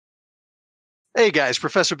Hey guys,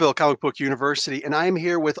 Professor Bill, Comic Book University, and I'm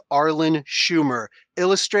here with Arlen Schumer,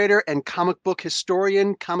 illustrator and comic book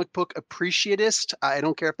historian, comic book appreciatist. I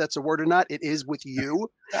don't care if that's a word or not, it is with you.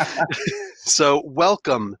 So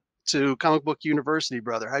welcome to Comic Book University,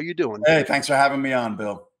 brother. How you doing? Hey, thanks for having me on,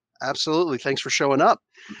 Bill. Absolutely. Thanks for showing up.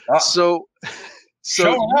 Oh, So so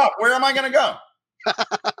showing up. Where am I going to go?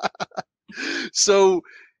 so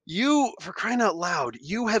you, for crying out loud,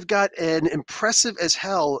 you have got an impressive as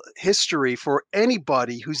hell history for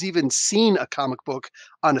anybody who's even seen a comic book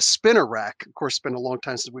on a spinner rack. Of course, it's been a long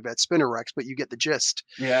time since we've had spinner racks, but you get the gist.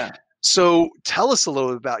 Yeah. So tell us a little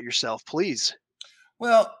bit about yourself, please.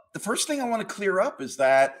 Well, the first thing I want to clear up is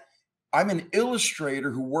that I'm an illustrator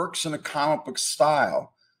who works in a comic book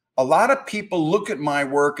style. A lot of people look at my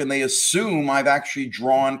work and they assume I've actually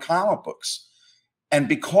drawn comic books. And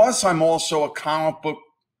because I'm also a comic book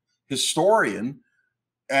historian,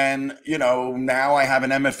 and now I have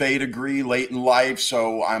an MFA degree late in life,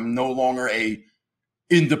 so I'm no longer a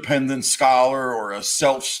independent scholar or a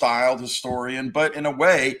self-styled historian, but in a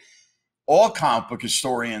way, all comic book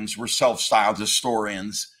historians were self-styled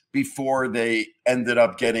historians before they ended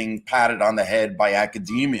up getting patted on the head by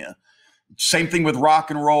academia. Same thing with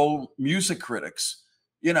rock and roll music critics.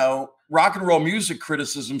 Rock and roll music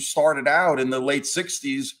criticism started out in the late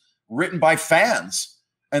 60s, written by fans.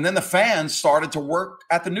 And then the fans started to work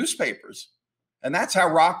at the newspapers. And that's how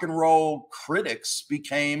rock and roll critics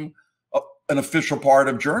became an official part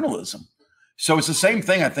of journalism. So it's the same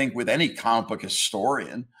thing, I think, with any comic book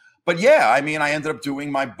historian. But yeah, I mean, I ended up doing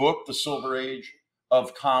my book, The Silver Age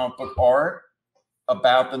of Comic Book Art,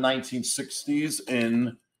 about the 1960s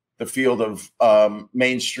in the field of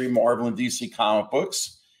mainstream Marvel and DC comic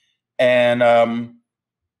books. And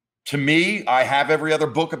to me, I have every other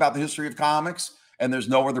book about the history of comics, and there's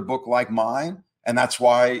no other book like mine. And that's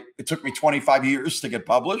why it took me 25 years to get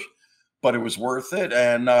published, but it was worth it.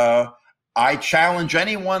 And I challenge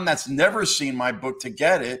anyone that's never seen my book to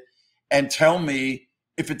get it and tell me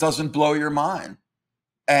if it doesn't blow your mind.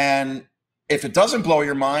 And if it doesn't blow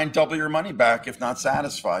your mind, double your money back if not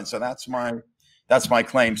satisfied. So that's my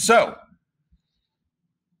claim. So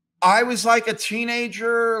I was like a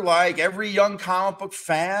teenager, like every young comic book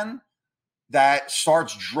fan that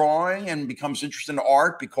starts drawing and becomes interested in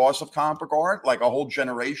art because of comic book art, like a whole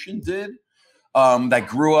generation did, that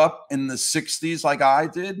grew up in the 60s like I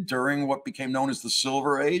did during what became known as the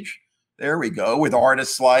Silver Age. There we go, with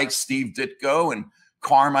artists like Steve Ditko and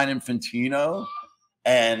Carmine Infantino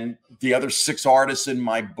and the other 6 artists in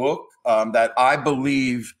my book that I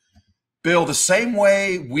believe, Bill, the same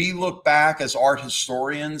way we look back as art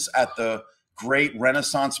historians at the great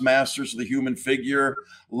Renaissance masters of the human figure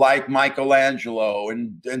like Michelangelo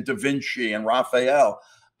and Da Vinci and Raphael,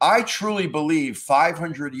 I truly believe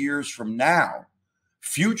 500 years from now,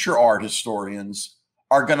 future art historians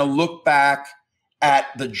are going to look back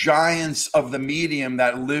at the giants of the medium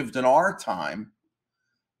that lived in our time,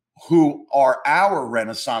 who are our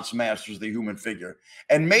Renaissance masters of the human figure.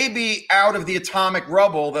 And maybe out of the atomic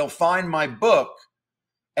rubble, they'll find my book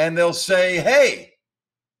and they'll say, hey,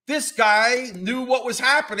 this guy knew what was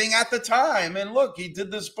happening at the time. And look, he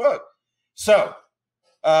did this book. So,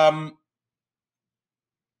 where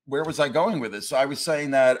was I going with this? I was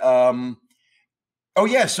saying that, oh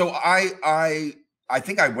yeah. So I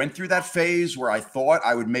think I went through that phase where I thought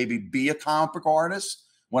I would maybe be a comic book artist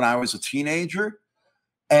when I was a teenager.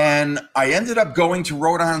 And I ended up going to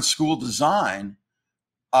Rhode Island School of Design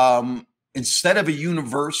instead of a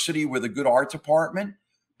university with a good art department,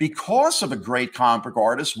 because of a great comic book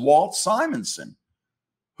artist, Walt Simonson,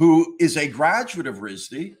 who is a graduate of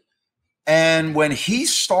RISD. And when he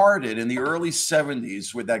started in the early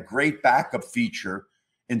 70s with that great backup feature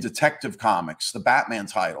in Detective Comics, the Batman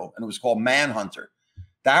title, and it was called Manhunter,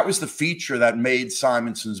 that was the feature that made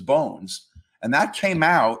Simonson's bones. And that came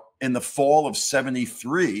out in the fall of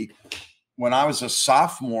 73 when I was a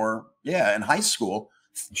sophomore, in high school.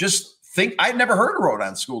 Just think, I'd never heard of Rhode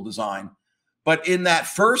Island School of Design. But in that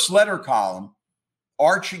first letter column,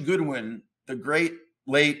 Archie Goodwin, the great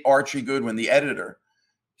late Archie Goodwin, the editor,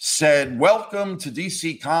 said, welcome to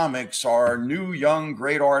DC Comics, our new young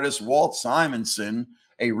great artist, Walt Simonson,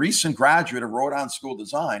 a recent graduate of Rhode Island School of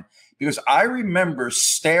Design. Because I remember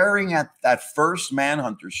staring at that first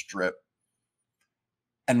Manhunter strip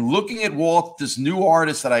and looking at Walt, this new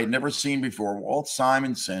artist that I had never seen before, Walt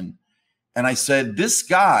Simonson. And I said, this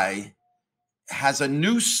guy has a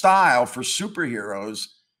new style for superheroes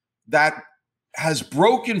that has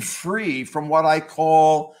broken free from what I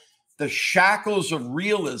call the shackles of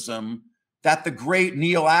realism that the great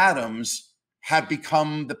Neil Adams had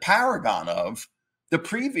become the paragon of the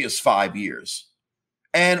previous 5 years.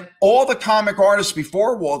 And all the comic artists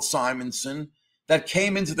before Walt Simonson that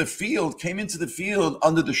came into the field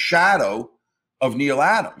under the shadow of Neil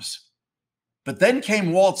Adams. But then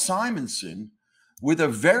came Walt Simonson with a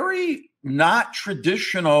very not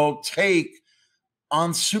traditional take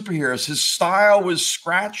on superheroes. His style was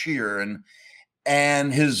scratchier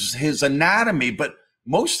and his anatomy, but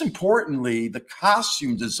most importantly, the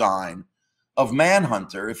costume design of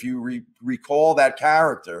Manhunter, if you recall that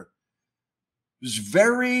character, was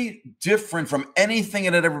very different from anything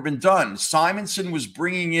that had ever been done. Simonson was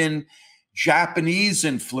bringing in Japanese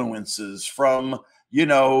influences from,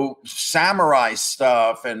 samurai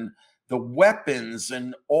stuff and the weapons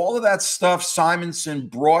and all of that stuff Simonson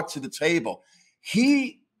brought to the table.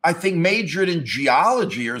 He, I think, majored in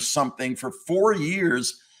geology or something for 4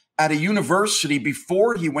 years at a university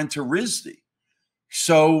before he went to RISD.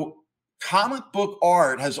 So comic book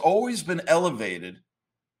art has always been elevated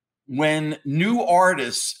when new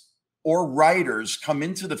artists or writers come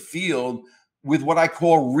into the field with what I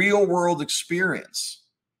call real world experience.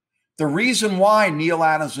 The reason why Neil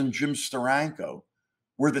Adams and Jim Steranko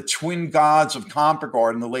were the twin gods of comic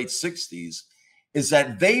art in the late 60s is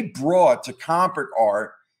that they brought to comic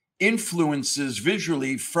art influences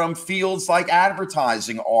visually from fields like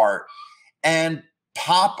advertising art and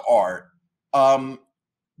pop art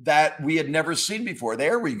that we had never seen before.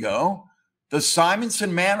 There we go. The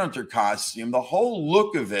Simonson Manhunter costume, the whole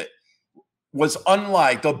look of it was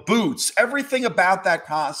unlike. The boots, everything about that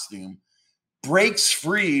costume breaks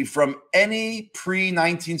free from any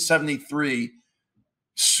pre-1973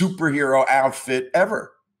 superhero outfit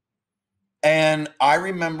ever. And I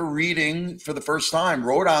remember reading for the first time,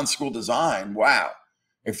 Rodin School Design. Wow.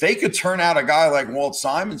 If they could turn out a guy like Walt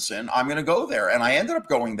Simonson, I'm going to go there. And I ended up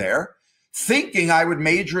going there thinking I would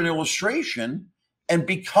major in illustration and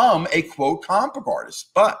become a, quote, comic book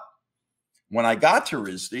artist. But when I got to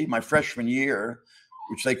RISD, my freshman year,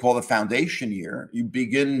 which they call the foundation year, you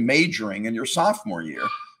begin majoring in your sophomore year,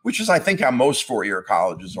 which is, I think, how most four-year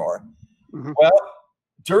colleges are. Mm-hmm. Well,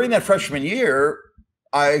 during that freshman year,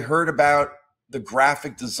 I heard about the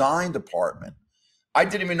graphic design department. I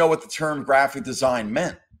didn't even know what the term graphic design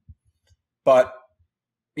meant. But,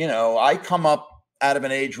 I come up out of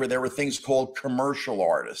an age where there were things called commercial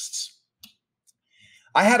artists.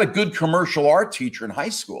 I had a good commercial art teacher in high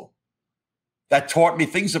school that taught me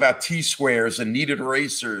things about T-squares and kneaded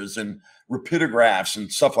erasers and rapidographs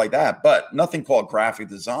and stuff like that, but nothing called graphic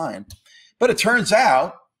design. But it turns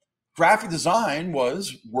out graphic design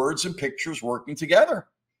was words and pictures working together.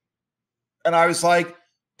 And I was like,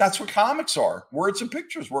 that's what comics are, words and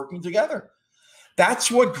pictures working together.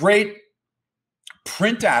 That's what great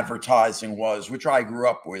print advertising was, which I grew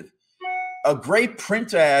up with. A great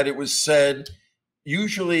print ad, it was said,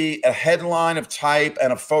 usually a headline of type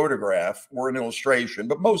and a photograph or an illustration,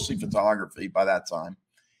 but mostly photography by that time.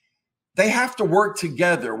 They have to work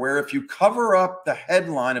together, where if you cover up the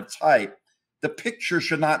headline of type, the picture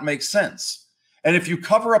should not make sense. And if you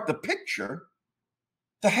cover up the picture,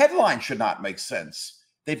 the headline should not make sense.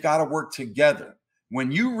 They've got to work together.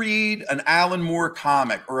 When you read an Alan Moore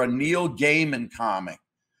comic or a Neil Gaiman comic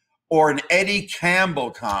or an Eddie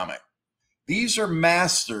Campbell comic, these are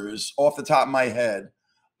masters, off the top of my head,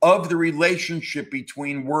 of the relationship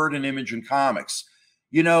between word and image in comics.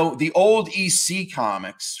 The old EC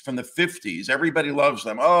comics from the 50s, everybody loves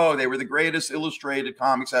them. Oh, they were the greatest illustrated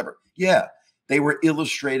comics ever. Yeah, they were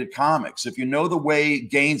illustrated comics. If you know the way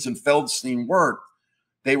Gaines and Feldstein worked,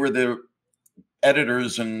 they were the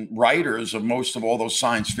editors and writers of most of all those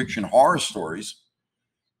science fiction horror stories.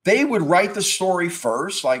 They would write the story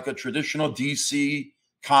first, like a traditional DC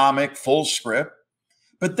comic, full script.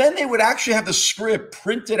 But then they would actually have the script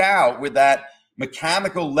printed out with that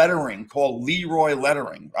mechanical lettering called Leroy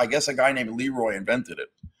lettering. I guess a guy named Leroy invented it.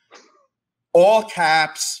 All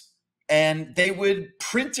caps. And they would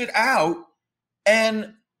print it out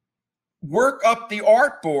and work up the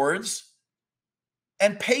artboards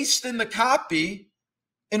and paste in the copy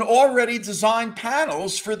in already designed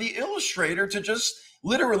panels for the illustrator to just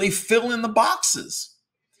literally fill in the boxes.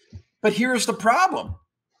 But here's the problem.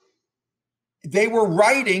 They were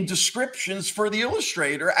writing descriptions for the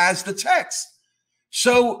illustrator as the text.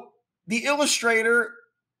 So the illustrator,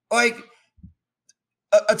 like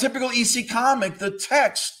a typical EC comic, the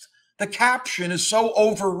text, the caption is so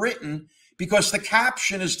overwritten because the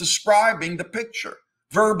caption is describing the picture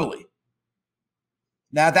verbally.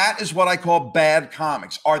 Now, that is what I call bad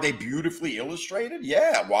comics. Are they beautifully illustrated?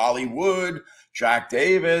 Yeah, Wally Wood, Jack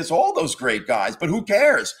Davis, all those great guys. But who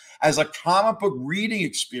cares? As a comic book reading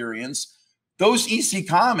experience, those EC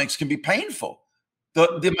comics can be painful.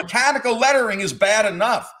 The mechanical lettering is bad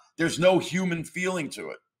enough. There's no human feeling to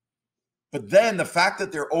it. But then the fact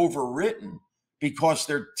that they're overwritten because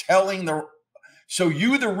they're telling so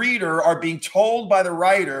you, the reader, are being told by the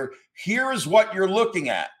writer, here is what you're looking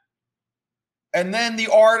at. And then the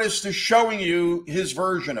artist is showing you his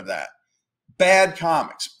version of that. Bad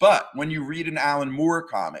comics. But when you read an Alan Moore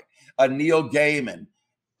comic, a Neil Gaiman,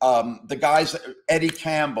 the guys, Eddie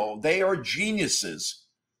Campbell, they are geniuses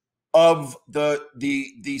of the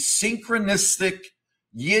synchronistic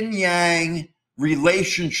yin-yang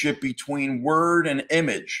relationship between word and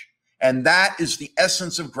image. And that is the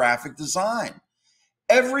essence of graphic design.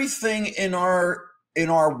 Everything in our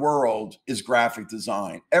world is graphic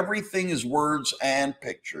design. Everything is words and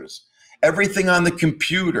pictures. Everything on the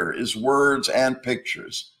computer is words and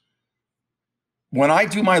pictures. When I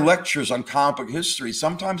do my lectures on comic book history,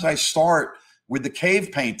 sometimes I start with the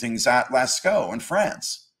cave paintings at Lascaux in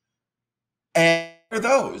France. And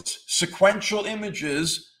those sequential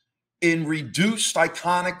images in reduced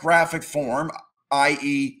iconic graphic form,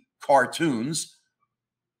 i.e. cartoons,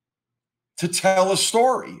 to tell a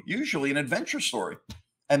story, usually an adventure story.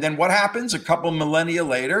 And then what happens? A couple millennia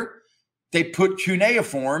later, they put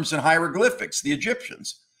cuneiforms and hieroglyphics, the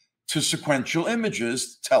Egyptians, to sequential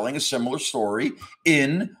images telling a similar story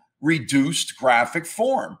in reduced graphic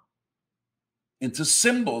form, into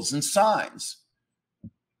symbols and signs.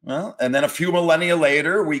 Well, and then a few millennia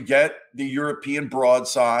later, we get the European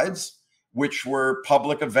broadsides, which were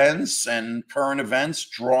public events and current events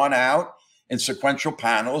drawn out in sequential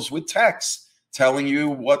panels with text telling you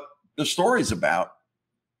what the story's about.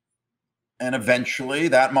 And eventually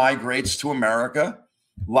that migrates to America,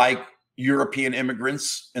 like European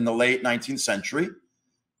immigrants in the late 19th century,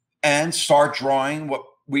 and start drawing what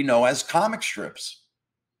we know as comic strips,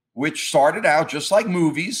 which started out just like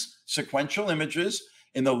movies, sequential images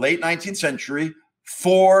in the late 19th century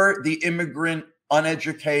for the immigrant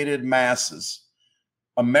uneducated masses.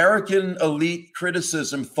 American elite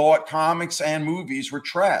criticism thought comics and movies were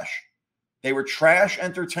trash. They were trash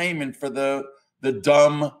entertainment for the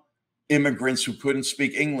dumb immigrants who couldn't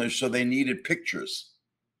speak English, so they needed pictures.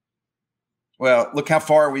 Well, look how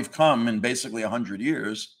far we've come in basically 100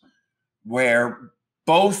 years, where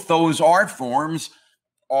both those art forms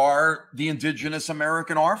are the indigenous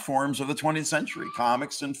American art forms of the 20th century,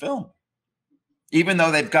 comics and film. Even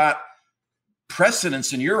though they've got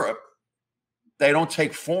precedence in Europe, they don't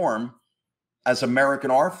take form as American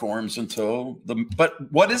art forms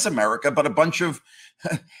but what is America but a bunch of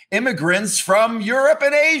immigrants from Europe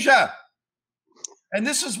and Asia? And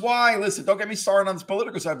this is why, listen, don't get me started on this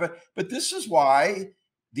political side, but this is why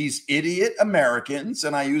these idiot Americans,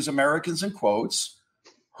 and I use Americans in quotes,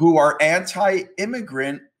 who are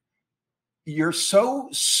anti-immigrant, you're so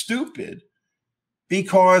stupid.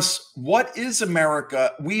 Because what is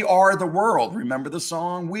America? We are the world. Remember the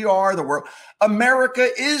song? We are the world. America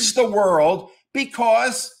is the world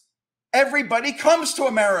because everybody comes to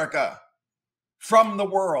America from the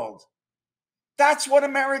world. That's what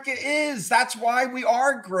America is. That's why we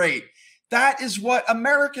are great. That is what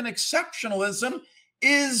American exceptionalism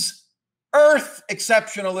is, Earth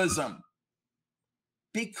exceptionalism.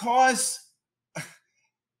 Because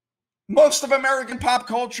most of American pop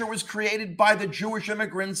culture was created by the Jewish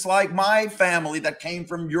immigrants like my family that came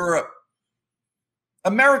from Europe.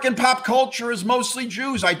 American pop culture is mostly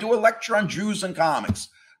Jews. I do a lecture on Jews and comics.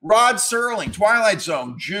 Rod Serling, Twilight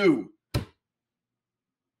Zone, Jew.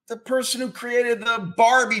 The person who created the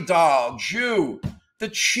Barbie doll, Jew. The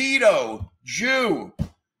Cheeto, Jew.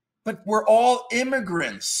 But we're all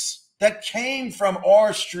immigrants that came from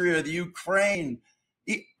Austria, the Ukraine,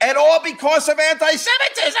 and all because of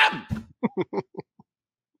anti-Semitism.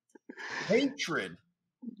 Hatred.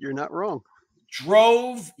 You're not wrong.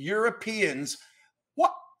 Drove Europeans.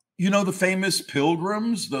 What? You know, the famous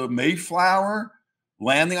Pilgrims, the Mayflower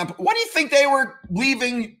landing on. What do you think they were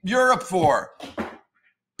leaving Europe for?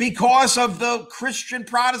 Because of the Christian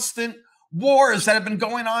Protestant wars that have been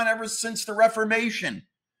going on ever since the Reformation,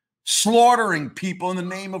 slaughtering people in the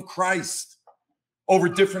name of Christ over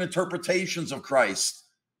different interpretations of Christ.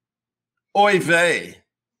 Oy vey.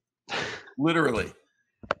 Literally.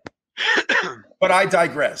 But I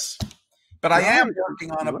digress. But I am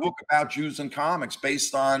working on a book about Jews and comics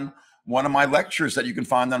based on one of my lectures that you can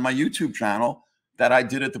find on my YouTube channel that I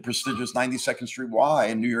did at the prestigious 92nd Street Y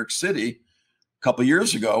in New York City a couple of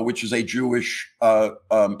years ago, which is a Jewish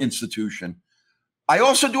institution. I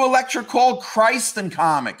also do a lecture called Christ and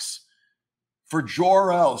Comics. For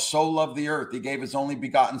Jor-El so loved the earth, he gave his only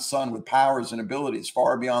begotten son with powers and abilities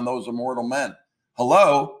far beyond those of mortal men.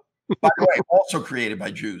 Hello? By the way, also created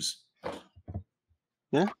by Jews.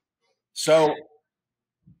 Yeah. So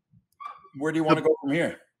where do you want to go from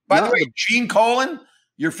here? By the way, Gene Colan,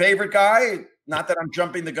 your favorite guy, not that I'm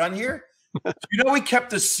jumping the gun here. You know, he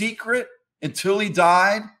kept a secret until he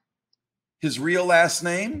died, his real last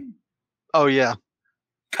name. Oh yeah.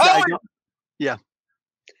 Cohen. Yeah.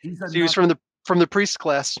 So he was from the priest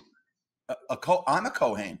class. I'm a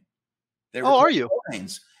Kohen. Oh, are you?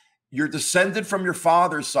 Kohens. You're descended from your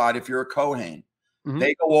father's side if you're a Kohen. Mm-hmm.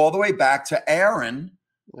 They go all the way back to Aaron,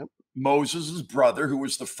 Moses' brother, who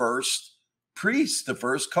was the first priest, the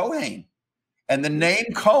first Kohen. And the name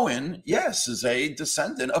Cohen, yes, is a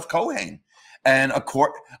descendant of Kohen. And of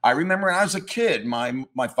course, I remember when I was a kid, my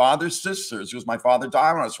father's sisters, because my father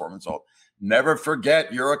died when I was 4 months old. Never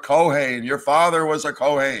forget, you're a Kohen. Your father was a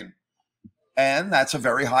Kohen. And that's a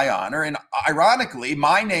very high honor. And ironically,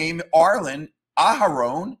 my name, Arlen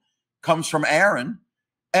Aharon, comes from Aaron.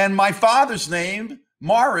 And my father's name,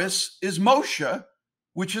 Morris, is Moshe,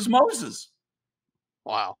 which is Moses.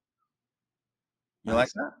 Wow. You like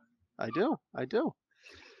that? I do. I do.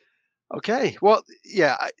 Okay. Well,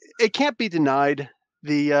 yeah, it can't be denied.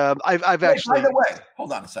 I've actually. By the way,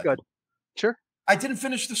 hold on a second. Good. Sure. I didn't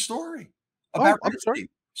finish the story about I'm sorry.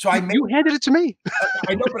 So you handed it to me.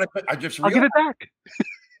 I know, but I just I'll give it back.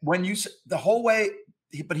 When you said the whole way,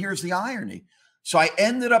 but here's the irony. So I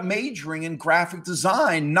ended up majoring in graphic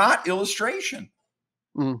design, not illustration.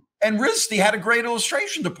 Mm. And RISD had a great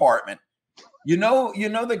illustration department. You know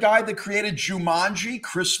the guy that created Jumanji,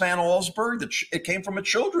 Chris Van Allsburg. It came from a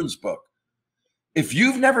children's book. If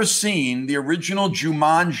you've never seen the original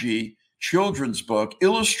Jumanji children's book,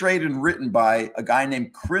 illustrated and written by a guy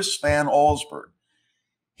named Chris Van Allsburg,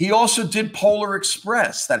 he also did Polar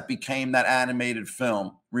Express, that became that animated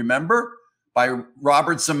film. Remember, by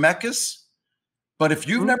Robert Zemeckis. But if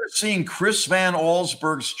you've never seen Chris Van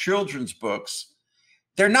Allsburg's children's books,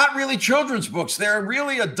 they're not really children's books. They're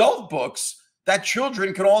really adult books that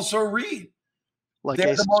children can also read. Like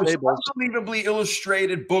they're the most unbelievably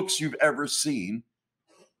illustrated books you've ever seen.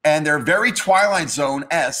 And they're very Twilight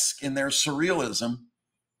Zone-esque in their surrealism.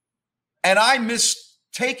 And I missed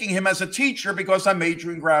taking him as a teacher because I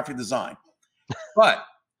majored in graphic design. But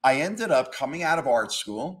I ended up coming out of art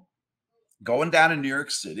school, going down to New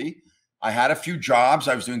York City. I had a few jobs.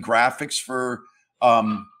 I was doing graphics for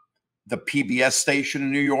the PBS station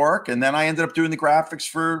in New York. And then I ended up doing the graphics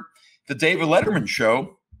for the David Letterman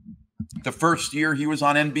show the first year he was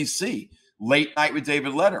on NBC, Late Night with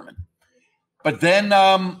David Letterman. But then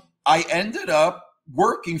I ended up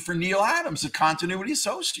working for Neil Adams at Continuity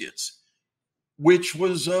Associates, which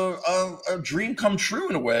was a dream come true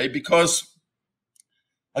in a way, because,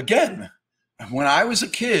 again, when I was a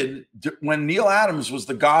kid, when Neil Adams was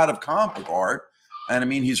the god of comic book art, and I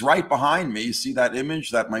mean, he's right behind me. You see that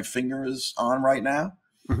image that my finger is on right now?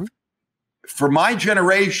 Mm-hmm. For my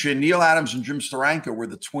generation, Neil Adams and Jim Steranko were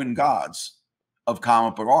the twin gods of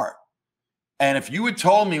comic book art. And if you had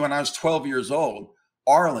told me when I was 12 years old,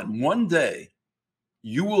 Arlen, one day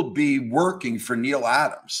you will be working for Neil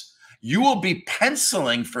Adams, you will be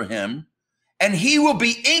penciling for him, and he will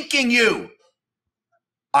be inking you,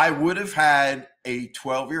 I would have had a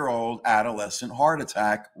 12-year-old adolescent heart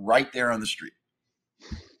attack right there on the street.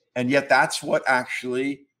 And yet that's what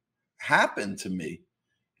actually happened to me,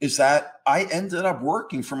 is that I ended up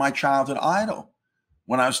working for my childhood idol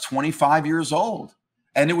when I was 25 years old.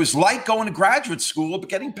 And it was like going to graduate school, but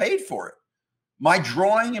getting paid for it. My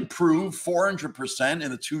drawing improved 400%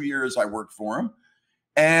 in the 2 years I worked for him.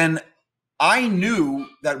 And I knew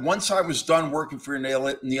that once I was done working for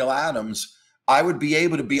Neil Adams, I would be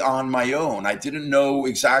able to be on my own. I didn't know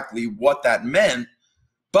exactly what that meant,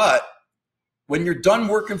 but when you're done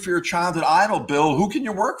working for your childhood idol, Bill, who can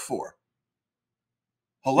you work for?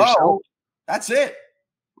 Hello? Yourself. That's it.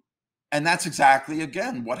 And that's exactly,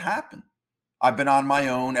 again, what happened. I've been on my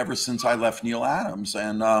own ever since I left Neil Adams.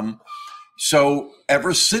 And so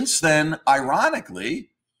ever since then,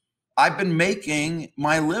 ironically, I've been making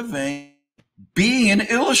my living being an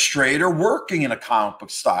illustrator, working in a comic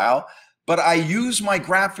book style, but I use my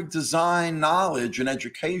graphic design knowledge and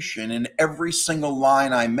education in every single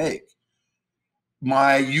line I make.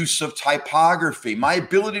 My use of typography, my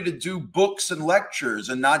ability to do books and lectures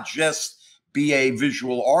and not just be a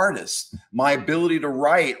visual artist, my ability to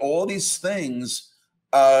write, all these things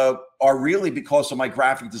are really because of my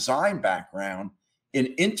graphic design background in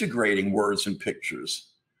integrating words and pictures.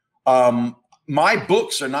 My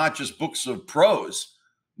books are not just books of prose.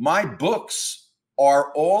 My books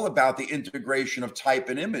are all about the integration of type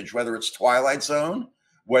and image, whether it's Twilight Zone,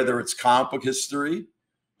 whether it's comic book history,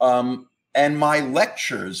 and my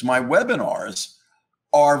lectures, my webinars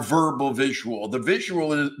are verbal visual.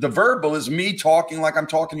 The verbal is me talking like I'm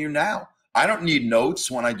talking to you now. I don't need notes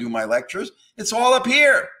when I do my lectures. It's all up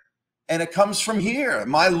here. And it comes from here,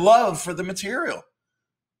 my love for the material.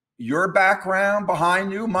 Your background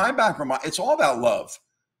behind you, my background, it's all about love.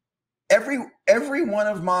 Every one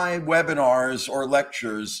of my webinars or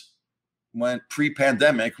lectures, when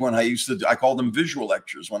pre-pandemic, when I called them visual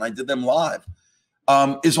lectures, when I did them live,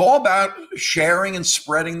 is all about sharing and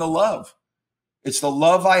spreading the love. It's the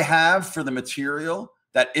love I have for the material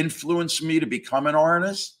that influenced me to become an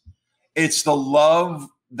artist. It's the love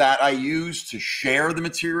that I use to share the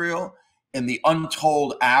material and the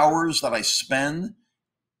untold hours that I spend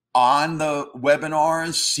on the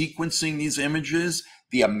webinars, sequencing these images,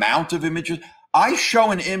 the amount of images. I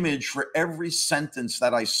show an image for every sentence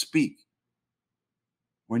that I speak.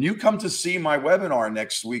 When you come to see my webinar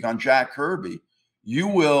next week on Jack Kirby, you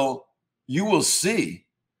will see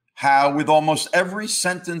how with almost every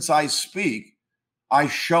sentence I speak, I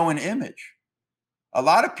show an image. A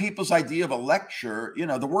lot of people's idea of a lecture,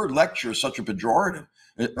 the word lecture is such a pejorative,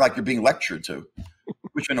 like you're being lectured to,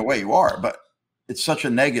 which in a way you are, but it's such a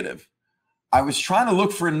negative. I was trying to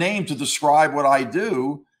look for a name to describe what I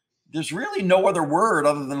do. There's really no other word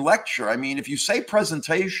other than lecture. I mean, if you say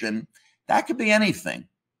presentation, that could be anything.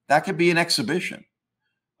 That could be an exhibition.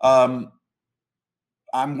 I'm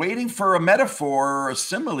waiting for a metaphor or a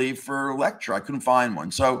simile for lecture. I couldn't find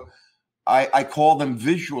one. So I call them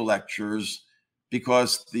visual lectures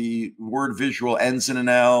because the word visual ends in an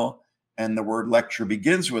L and the word lecture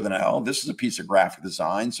begins with an L. This is a piece of graphic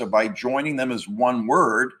design. So by joining them as one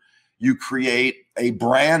word, you create a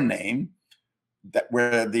brand name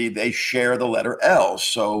where they share the letter L.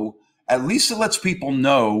 So at least it lets people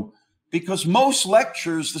know, because most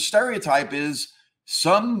lectures, the stereotype is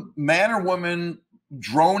some man or woman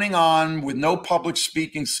droning on with no public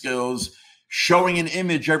speaking skills, showing an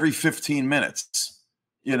image every 15 minutes,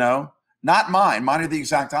 not mine. Mine are the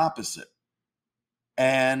exact opposite.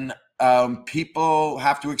 And people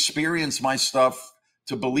have to experience my stuff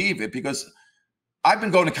to believe it, because I've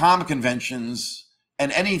been going to comic conventions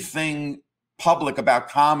and anything public about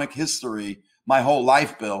comic history my whole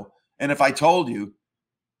life, Bill. And if I told you,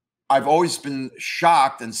 I've always been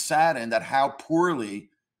shocked and saddened at how poorly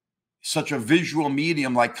such a visual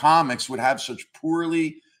medium like comics would have such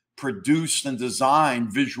poorly produced and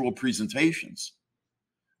designed visual presentations.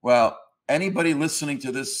 Well, anybody listening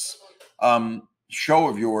to this show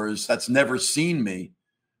of yours that's never seen me,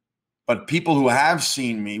 but people who have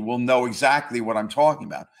seen me will know exactly what I'm talking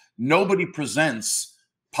about. Nobody presents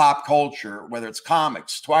pop culture, whether it's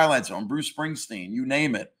comics, Twilight Zone, Bruce Springsteen, you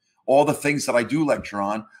name it, all the things that I do lecture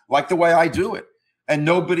on, like the way I do it. And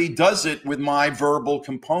nobody does it with my verbal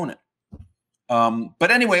component.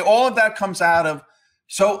 But anyway, all of that comes out of,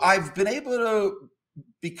 so I've been able to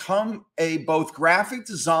become a both graphic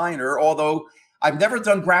designer, although I've never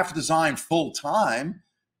done graphic design full time,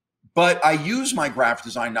 but I use my graphic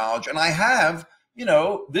design knowledge, and I have,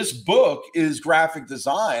 this book is graphic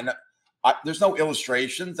design. There's no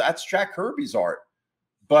illustrations. That's Jack Kirby's art.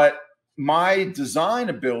 But my design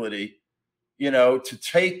ability, to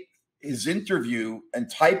take his interview and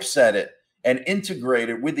typeset it and integrate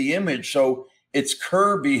it with the image. So it's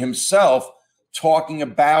Kirby himself talking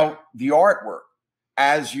about the artwork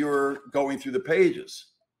as you're going through the pages.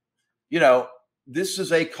 This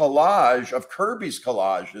is a collage of Kirby's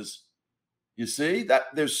collages. You see that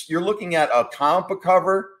you're looking at a comic book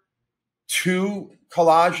cover, 2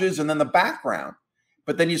 collages, and then the background.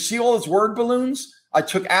 But then you see all those word balloons. I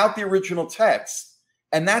took out the original text,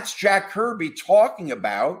 and that's Jack Kirby talking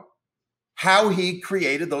about how he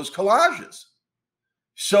created those collages.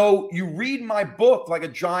 So you read my book like a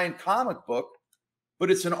giant comic book, but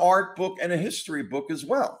it's an art book and a history book as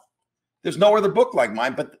well. There's no other book like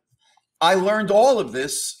mine, but I learned all of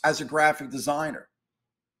this as a graphic designer,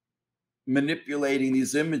 manipulating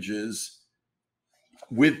these images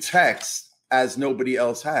with text as nobody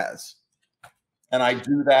else has. And I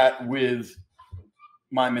do that with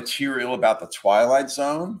my material about the Twilight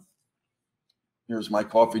Zone. Here's my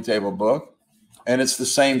coffee table book. And it's the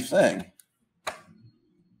same thing.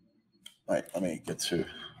 Right, let me get to.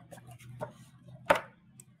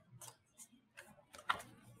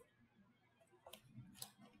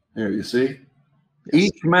 Here, you see? Yes.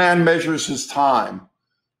 Each man measures his time.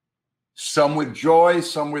 Some with joy,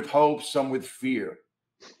 some with hope, some with fear.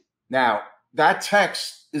 Now, that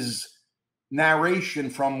text is narration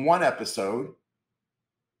from one episode.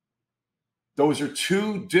 Those are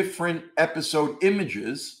 2 different episode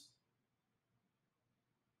images.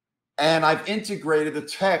 And I've integrated the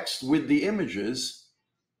text with the images.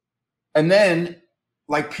 And then,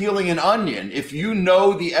 like peeling an onion, if you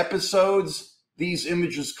know the episodes these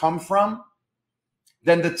images come from,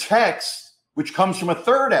 then the text, which comes from a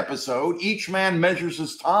 3rd episode, each man measures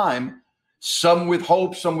his time, some with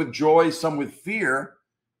hope, some with joy, some with fear.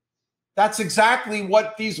 That's exactly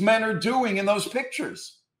what these men are doing in those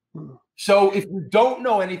pictures. So if you don't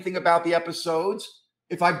know anything about the episodes,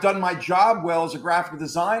 if I've done my job well as a graphic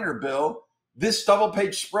designer, Bill, this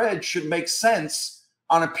double-page spread should make sense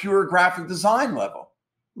on a pure graphic design level,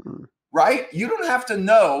 right? You don't have to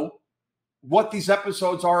know what these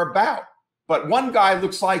episodes are about. But one guy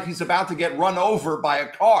looks like he's about to get run over by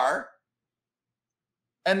a car,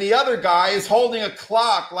 and the other guy is holding a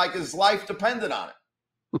clock like his life depended on it.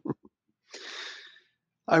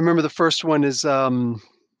 I remember the first one is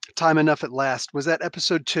Time Enough at Last. Was that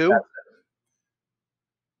episode 2?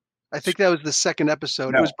 I think that was the second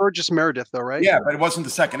episode. No. It was Burgess Meredith, though, right? Yeah, but it wasn't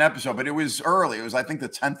the second episode, but it was early. It was, I think, the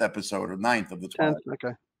 10th episode or 9th of the 12th. 10th,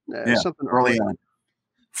 okay. Yeah, something early on.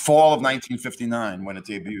 Fall of 1959 when it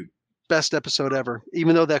debuted. Best episode ever.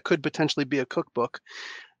 Even though that could potentially be a cookbook,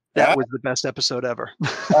 that was the best episode ever.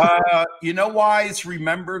 You know why it's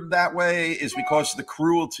remembered that way is because of the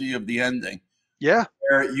cruelty of the ending. Yeah.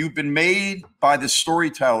 Where you've been made by the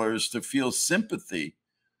storytellers to feel sympathy.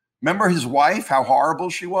 Remember his wife, how horrible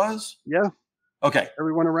she was? Yeah. Okay.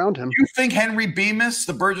 Everyone around him. You think Henry Bemis,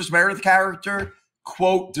 the Burgess Meredith character,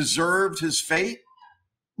 quote, deserved his fate?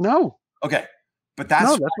 No. Okay. But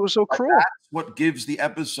that's what was so cruel. That's what gives the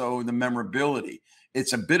episode the memorability.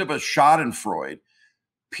 It's a bit of a schadenfreude.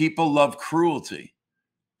 People love cruelty.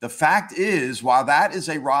 The fact is, while that is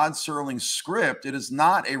a Rod Serling script, it is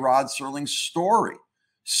not a Rod Serling story.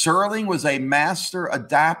 Serling was a master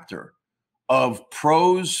adapter of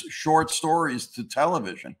prose short stories to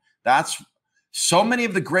television. That's so many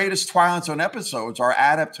of the greatest Twilight Zone episodes are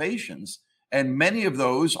adaptations, and many of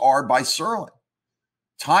those are by Serling.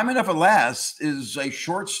 Time Enough at Last is a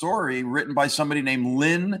short story written by somebody named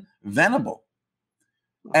Lynn Venable.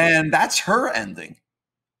 And that's her ending,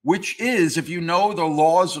 which is, if you know the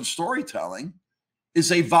laws of storytelling,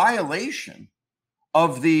 is a violation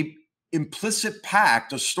of the implicit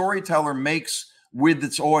pact a storyteller makes with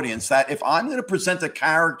its audience, that if I'm going to present a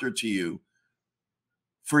character to you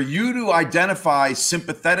for you to identify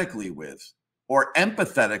sympathetically with or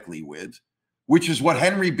empathetically with, which is what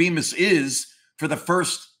Henry Bemis is for the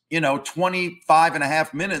first, 25 and a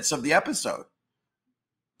half minutes of the episode.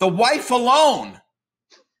 The wife alone,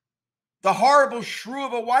 the horrible shrew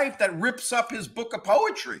of a wife that rips up his book of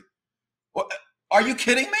poetry. Are you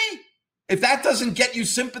kidding me? If that doesn't get you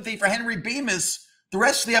sympathy for Henry Bemis, the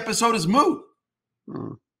rest of the episode is moot.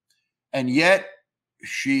 And yet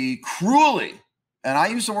she cruelly, and I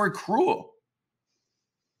use the word cruel,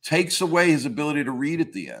 takes away his ability to read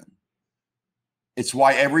at the end. It's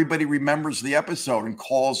why everybody remembers the episode and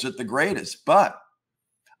calls it the greatest. But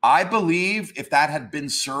I believe if that had been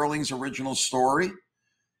Serling's original story,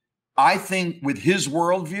 I think with his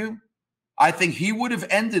worldview, I think he would have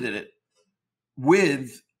ended it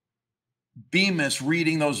with Bemis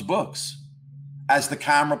reading those books as the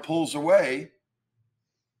camera pulls away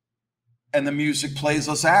and the music plays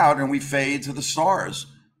us out and we fade to the stars.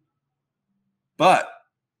 But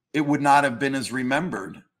it would not have been as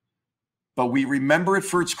remembered. But we remember it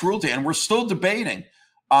for its cruelty. And we're still debating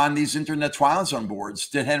on these internet Twilight Zone boards,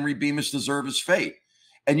 did Henry Bemis deserve his fate?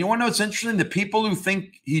 And you want to know what's interesting? The people who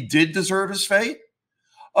think he did deserve his fate,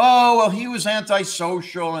 oh, well, he was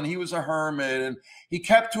antisocial and he was a hermit and he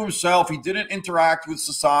kept to himself. He didn't interact with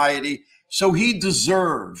society. So he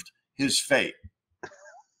deserved his fate.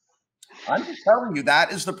 I'm just telling you,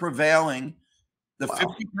 that is the prevailing, the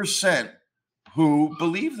 50% who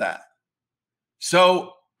believe that.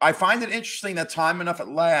 So I find it interesting that Time Enough at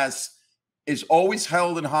Last is always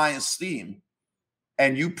held in high esteem.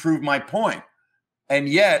 And you prove my point. And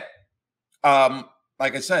yet,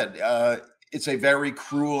 like I said, it's a very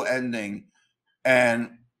cruel ending.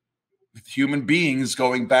 And human beings,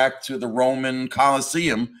 going back to the Roman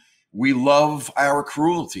Colosseum, we love our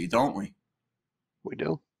cruelty, don't we? We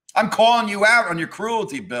do. I'm calling you out on your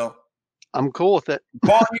cruelty, Bill. I'm cool with it.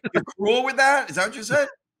 You're cruel with that? Is that what you said?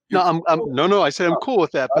 No, no. I said I'm cool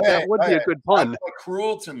with that, but that would be a good pun. That's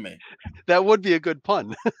cruel to me. That would be a good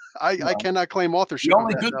pun. I cannot claim authorship. The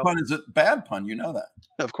only good pun is a bad pun. You know that.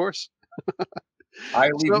 Of course. I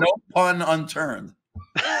leave no pun unturned.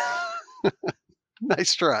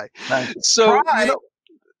 Nice try. So try.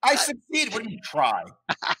 I succeeded. What do you try?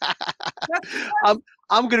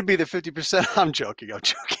 I'm going to be the 50%. I'm joking.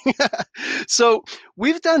 So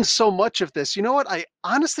we've done so much of this. You know what? I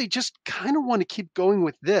honestly just kind of want to keep going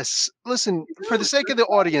with this. Listen, for the sake of the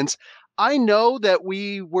audience, I know that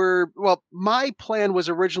my plan was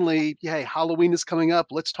originally, hey, Halloween is coming up.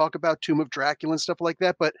 Let's talk about Tomb of Dracula and stuff like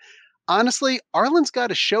that. But honestly, Arlen's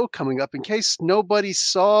got a show coming up in case nobody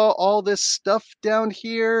saw all this stuff down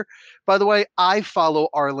here. By the way, I follow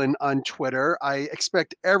Arlen on Twitter. I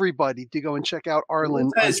expect everybody to go and check out Let me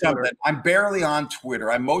Arlen tell you on Twitter. something. I'm barely on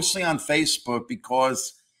Twitter. I'm mostly on Facebook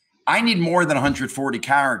because I need more than 140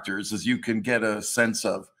 characters, as you can get a sense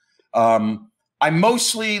of. I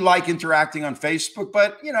mostly like interacting on Facebook,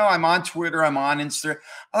 but you know, I'm on Twitter, I'm on Instagram.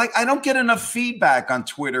 I don't get enough feedback on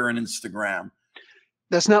Twitter and Instagram.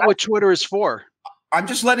 That's not what Twitter is for. I'm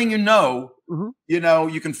just letting you know, Mm-hmm. you know,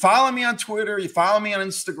 you can follow me on Twitter, you follow me on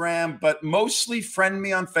Instagram, but mostly friend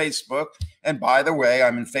me on Facebook. And by the way,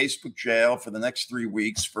 I'm in Facebook jail for the next 3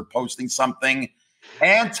 weeks for posting something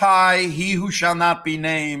anti he who shall not be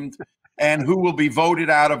named and who will be voted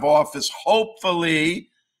out of office, hopefully,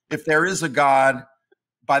 if there is a God,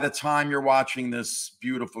 by the time you're watching this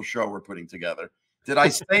beautiful show we're putting together. Did I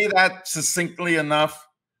say that succinctly enough?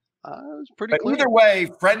 It's pretty But clear. either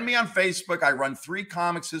way, friend me on Facebook. I run 3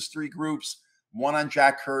 comics history groups, one on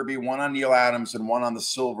Jack Kirby, one on Neil Adams, and one on the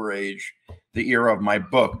Silver Age, the era of my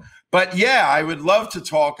book. But yeah, I would love to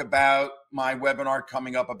talk about my webinar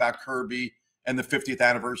coming up about Kirby and the 50th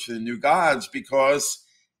anniversary of the New Gods, because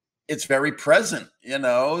it's very present. You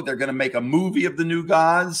know, they're going to make a movie of the New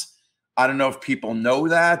Gods. I don't know if people know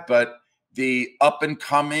that, but the up and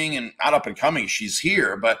coming, and not up and coming, she's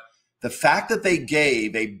here, but the fact that they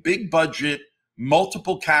gave a big budget,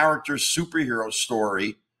 multiple character superhero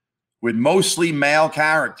story with mostly male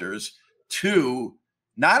characters to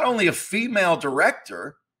not only a female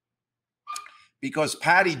director, because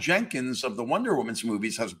Patty Jenkins of the Wonder Woman's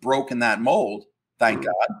movies has broken that mold, thank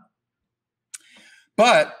God,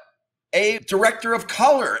 but a director of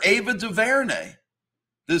color, Ava DuVernay,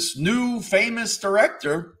 this new famous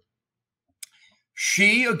director,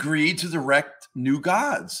 she agreed to direct New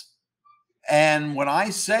Gods. And when I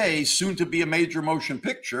say soon to be a major motion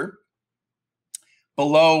picture,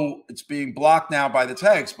 below it's being blocked now by the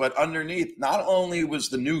text, but underneath, not only was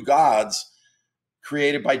the New Gods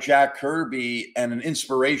created by Jack Kirby and an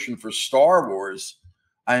inspiration for Star Wars.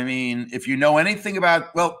 I mean, if you know anything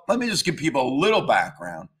about, well, let me just give people a little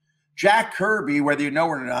background. Jack Kirby, whether you know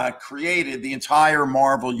it or not, created the entire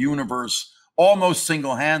Marvel universe almost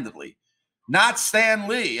single-handedly. Not Stan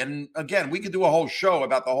Lee. And again, we could do a whole show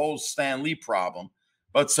about the whole Stan Lee problem.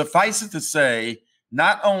 But suffice it to say,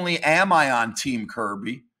 not only am I on Team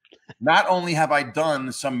Kirby, not only have I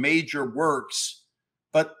done some major works,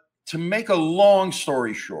 but to make a long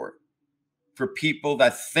story short, for people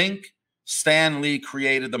that think Stan Lee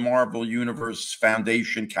created the Marvel Universe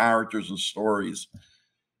foundation characters and stories,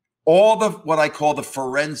 all the what I call the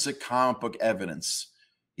forensic comic book evidence.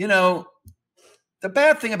 You know, the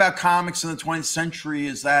bad thing about comics in the 20th century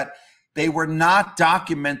is that they were not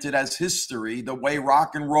documented as history the way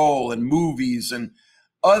rock and roll and movies and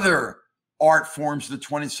other art forms of the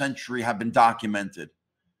 20th century have been documented.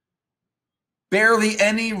 Barely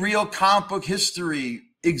any real comic book history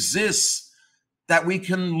exists that we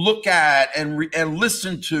can look at and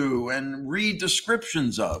listen to and read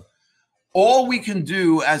descriptions of. All we can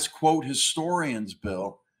do as, quote, historians,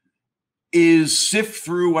 Bill, is sift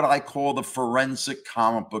through what I call the forensic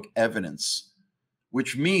comic book evidence,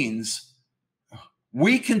 which means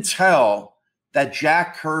we can tell that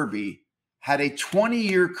Jack Kirby had a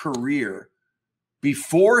 20-year career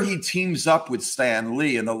before he teams up with Stan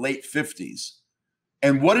Lee in the late 50s.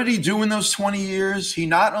 And what did he do in those 20 years? He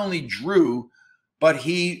not only drew, but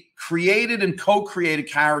he created and co-created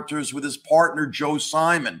characters with his partner, Joe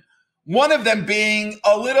Simon. One of them being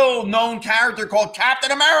a little known character called Captain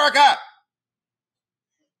America.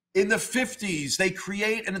 In the 50s, they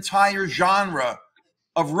create an entire genre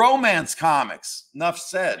of romance comics. Enough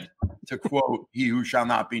said, to quote he who shall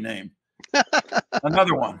not be named.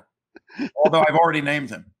 Another one, although I've already named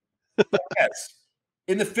him. But yes,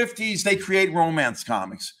 in the 50s, they create romance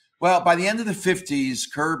comics. Well, by the end of the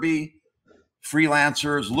 50s, Kirby,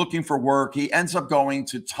 freelancers looking for work, he ends up going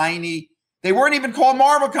to tiny, they weren't even called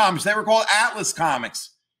Marvel Comics, they were called Atlas Comics.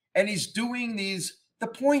 And he's doing these, the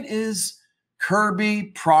point is,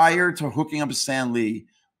 Kirby, prior to hooking up with Stan Lee,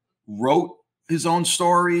 wrote his own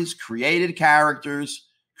stories, created characters,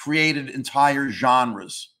 created entire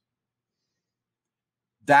genres.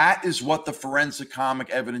 That is what the forensic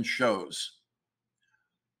comic evidence shows.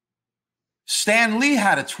 Stan Lee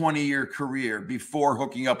had a 20-year career before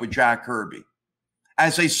hooking up with Jack Kirby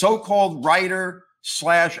as a so-called writer /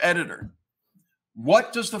 editor.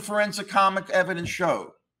 What does the forensic comic evidence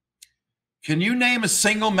show? Can you name a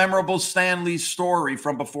single memorable Stan Lee story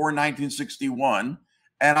from before 1961?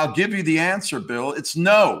 And I'll give you the answer, Bill. It's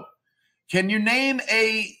no. Can you name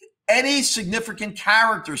any significant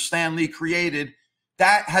character Stan Lee created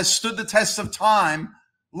that has stood the test of time,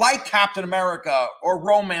 like Captain America or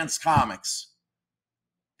romance comics?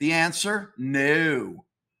 The answer, no.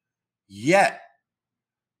 Yet,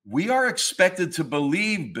 we are expected to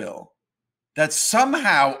believe, Bill, that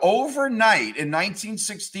somehow overnight in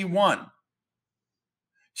 1961,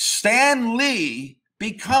 Stan Lee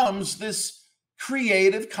becomes this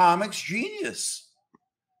creative comics genius.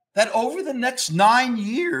 That over the next 9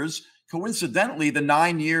 years, coincidentally, the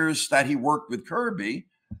 9 years that he worked with Kirby,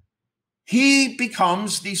 he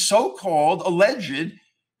becomes the so-called alleged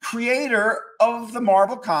creator of the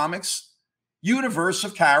Marvel Comics universe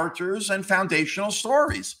of characters and foundational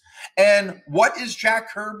stories. And what is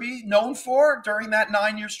Jack Kirby known for during that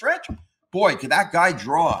 9-year stretch? Boy, could that guy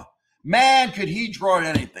draw. Man, could he draw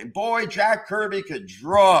anything. Boy, Jack Kirby could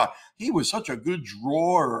draw. He was such a good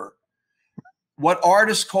drawer. What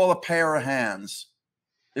artists call a pair of hands.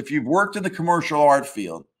 If you've worked in the commercial art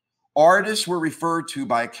field, artists were referred to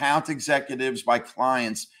by account executives, by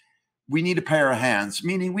clients. We need a pair of hands,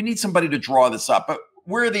 meaning we need somebody to draw this up. But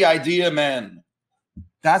we're the idea men.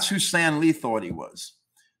 That's who Stan Lee thought he was.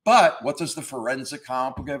 But what does the forensic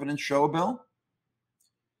comic book evidence show, Bill?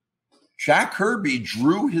 Jack Kirby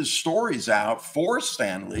drew his stories out for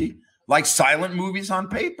Stan Lee like silent movies on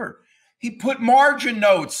paper. He put margin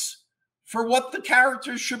notes for what the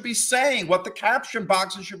characters should be saying, what the caption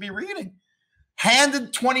boxes should be reading.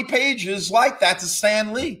 Handed 20 pages like that to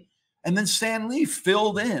Stan Lee. And then Stan Lee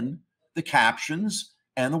filled in the captions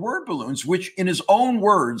and the word balloons, which in his own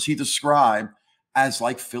words, he described as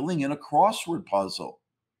like filling in a crossword puzzle.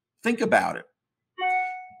 Think about it.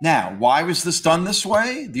 Now, why was this done this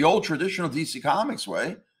way? The old traditional DC Comics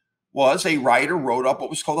way was a writer wrote up what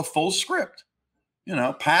was called a full script. You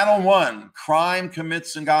know, panel 1, crime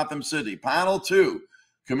commits in Gotham City. Panel 2,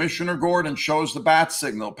 Commissioner Gordon shows the bat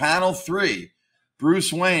signal. Panel 3,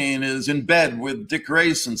 Bruce Wayne is in bed with Dick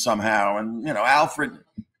Grayson somehow. And, you know, Alfred,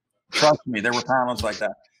 trust me, there were panels like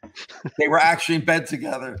that. They were actually in bed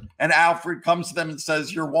together. And Alfred comes to them and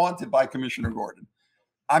says, "You're wanted by Commissioner Gordon."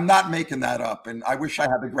 I'm not making that up. And I wish I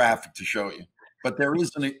had the graphic to show you. But there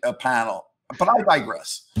is a panel. But I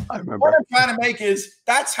digress. I remember. What I'm trying to make is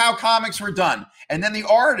that's how comics were done. And then the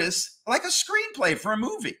artists, like a screenplay for a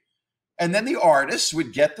movie. And then the artists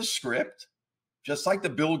would get the script, just like the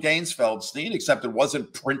Bill Gaines Feldstein, except it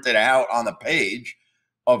wasn't printed out on the page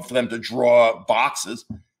for them to draw boxes.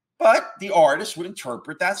 But the artist would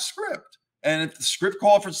interpret that script. And if the script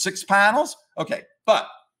called for 6 panels, okay. But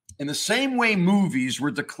in the same way movies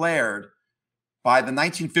were declared by the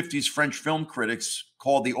 1950s French film critics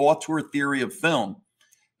called the auteur theory of film,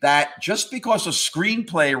 that just because a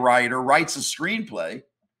screenplay writer writes a screenplay,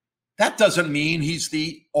 that doesn't mean he's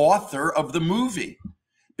the author of the movie,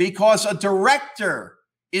 because a director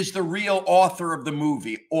is the real author of the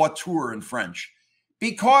movie, auteur in French,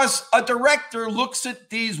 because a director looks at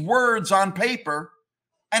these words on paper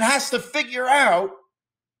and has to figure out,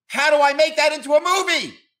 how do I make that into a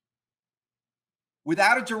movie?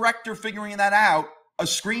 Without a director figuring that out, a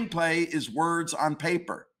screenplay is words on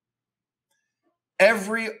paper.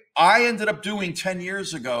 I ended up doing 10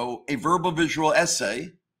 years ago a verbal visual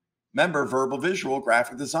essay, remember verbal visual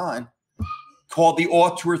graphic design, called The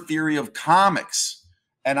Auteur Theory of Comics.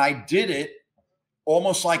 And I did it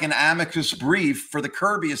almost like an amicus brief for the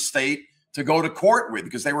Kirby estate to go to court with,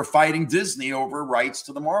 because they were fighting Disney over rights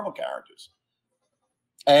to the Marvel characters.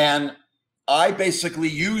 And I basically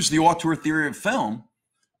used the auteur theory of film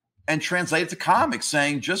and translated to comics,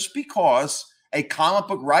 saying just because a comic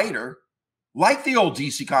book writer, like the old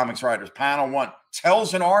DC Comics writers, panel 1,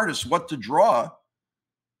 tells an artist what to draw,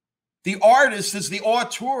 the artist is the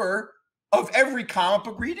auteur of every comic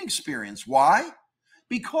book reading experience. Why?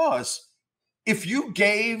 Because if you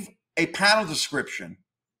gave a panel description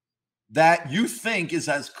that you think is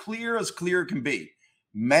as clear can be,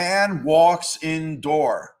 man walks in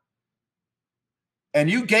door, and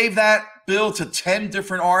you gave that bill to 10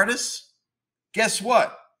 different artists, guess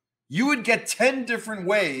what? You would get 10 different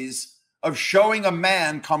ways of showing a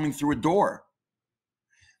man coming through a door.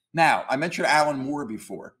 Now, I mentioned Alan Moore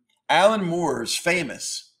before. Alan Moore is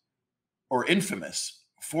famous or infamous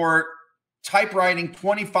for typewriting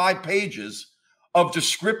 25 pages of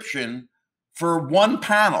description for one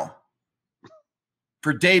panel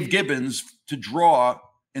for Dave Gibbons to draw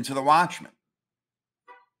into The Watchmen.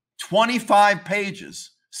 25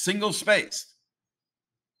 pages, single-spaced,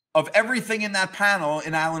 of everything in that panel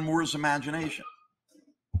in Alan Moore's imagination.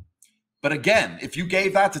 But again, if you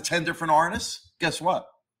gave that to 10 different artists, guess what?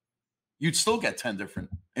 You'd still get 10 different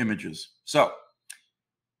images. So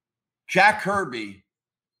Jack Kirby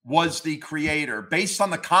was the creator. Based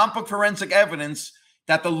on the comic book forensic evidence,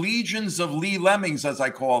 that the legions of Lee Lemmings, as I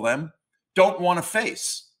call them, don't want to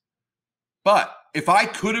face. But if I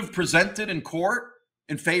could have presented in court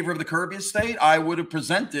in favor of the Kirby estate, I would have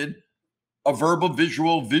presented a verbal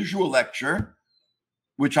visual lecture,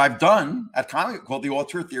 which I've done at comic called The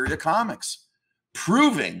Auteur Theory of Comics,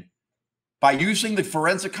 proving by using the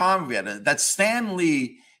forensic comic evidence that Stan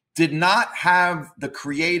Lee did not have the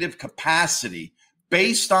creative capacity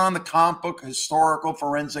based on the comic book historical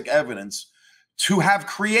forensic evidence to have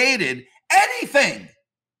created anything.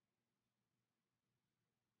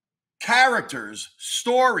 Characters,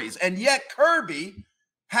 stories, and yet Kirby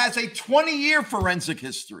has a 20-year forensic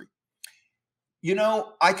history. You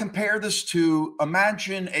know, I compare this to,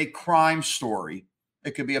 imagine a crime story.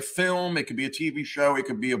 It could be a film, it could be a TV show, it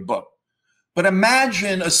could be a book. But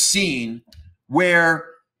imagine a scene where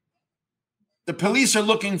the police are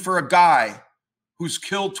looking for a guy who's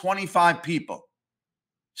killed 25 people,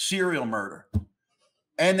 serial murder.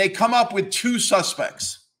 And they come up with two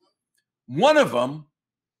suspects. One of them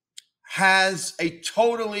has a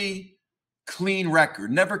totally clean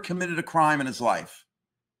record, never committed a crime in his life.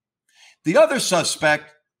 The other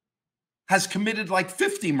suspect has committed like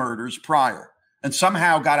 50 murders prior and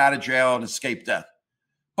somehow got out of jail and escaped death.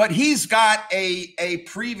 But he's got a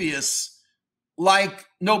previous like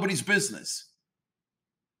nobody's business.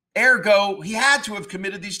 Ergo, he had to have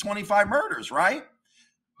committed these 25 murders, right?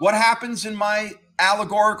 What happens in my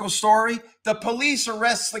allegorical story? The police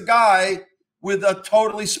arrest the guy with a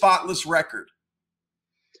totally spotless record.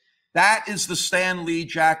 That is the Stan Lee,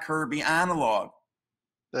 Jack Kirby analog.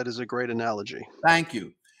 That is a great analogy. Thank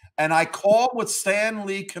you. And I call what Stan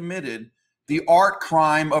Lee committed the art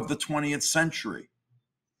crime of the 20th century.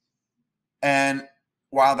 And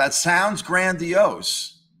while that sounds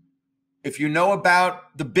grandiose, if you know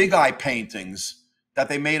about the Big Eye paintings that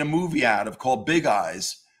they made a movie out of called Big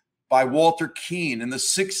Eyes by Walter Keane in the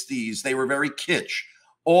 60s, they were very kitsch.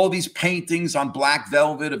 All these paintings on black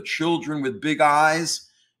velvet of children with big eyes.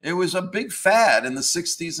 It was a big fad in the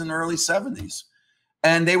 60s and early 70s.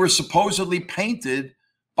 And they were supposedly painted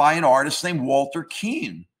by an artist named Walter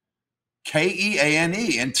Keane, Keane.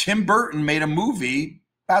 And Tim Burton made a movie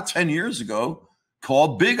about 10 years ago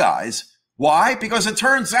called Big Eyes. Why? Because it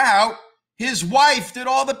turns out his wife did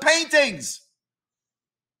all the paintings.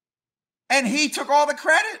 And he took all the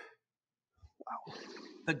credit. Wow.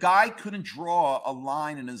 The guy couldn't draw a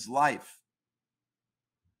line in his life.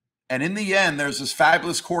 And in the end, there's this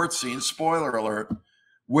fabulous court scene, spoiler alert,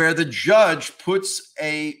 where the judge puts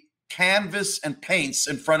a canvas and paints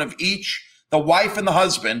in front of each, the wife and the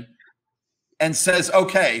husband, and says,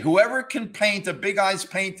 okay, whoever can paint a Big Eyes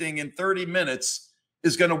painting in 30 minutes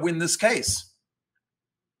is going to win this case.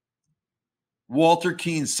 Walter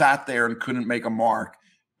Keane sat there and couldn't make a mark.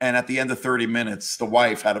 And at the end of 30 minutes, the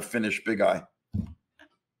wife had to finish Big Eye.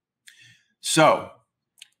 So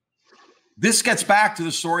this gets back to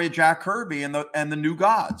the story of Jack Kirby and the New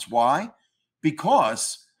Gods. Why?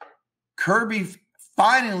 Because Kirby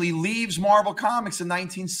finally leaves Marvel Comics in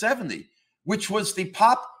 1970, which was the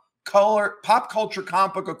pop culture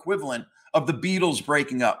comic book equivalent of the Beatles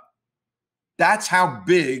breaking up. That's how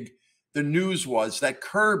big the news was that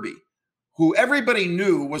Kirby, who everybody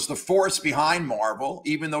knew was the force behind Marvel,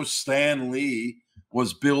 even though Stan Lee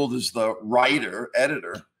was billed as the writer,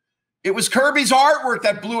 editor, it was Kirby's artwork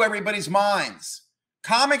that blew everybody's minds.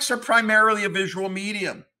 Comics are primarily a visual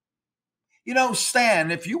medium. You know, Stan,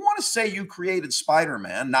 if you want to say you created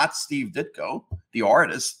Spider-Man, not Steve Ditko, the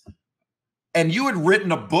artist, and you had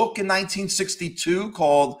written a book in 1962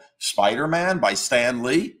 called Spider-Man by Stan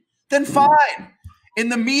Lee, then fine. In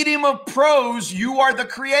the medium of prose, you are the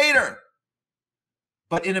creator.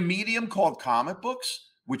 But in a medium called comic books,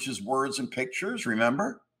 which is words and pictures,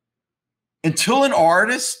 remember? Until an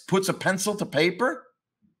artist puts a pencil to paper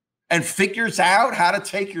and figures out how to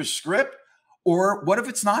take your script, or what if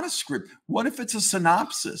it's not a script? What if it's a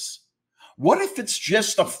synopsis? What if it's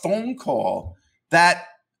just a phone call that,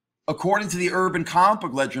 according to the urban comic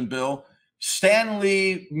book legend, Bill, Stan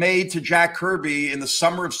Lee made to Jack Kirby in the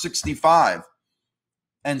summer of '65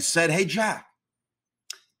 and said, hey, Jack,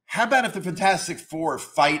 how about if the Fantastic Four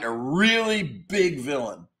fight a really big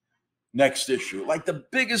villain next issue, like the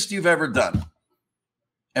biggest you've ever done?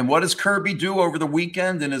 And what does Kirby do over the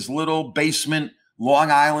weekend in his little basement,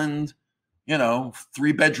 Long Island,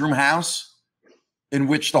 3-bedroom house in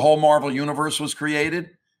which the whole Marvel universe was created?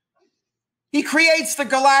 He creates the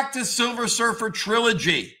Galactus Silver Surfer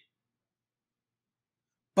trilogy.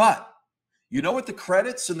 But you know what the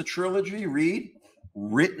credits in the trilogy read?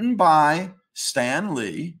 Written by Stan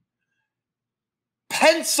Lee,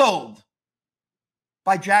 penciled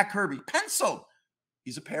by Jack Kirby. Penciled.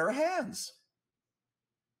 He's a pair of hands.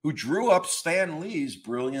 who drew up Stan Lee's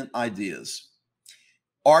brilliant ideas.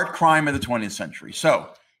 Art crime of the 20th century. So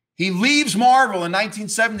he leaves Marvel in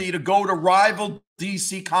 1970 to go to rival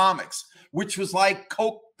DC Comics, which was like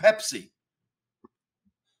Coke, Pepsi.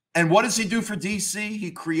 And what does he do for DC?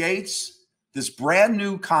 He creates this brand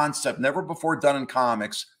new concept, never before done in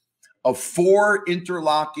comics, of 4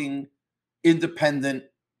 interlocking independent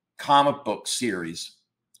comic book series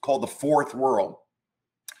called The Fourth World,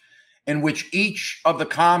 in which each of the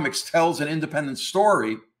comics tells an independent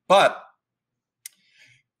story, but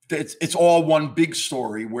it's all one big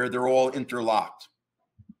story where they're all interlocked.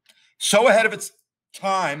 So ahead of its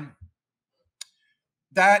time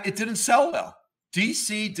that it didn't sell well.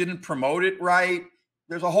 DC didn't promote it right.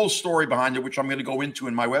 There's a whole story behind it, which I'm going to go into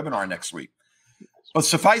in my webinar next week. But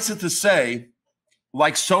suffice it to say,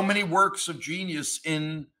 like so many works of genius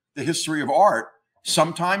in the history of art,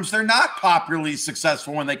 sometimes they're not popularly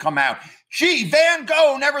successful when they come out. Gee, Van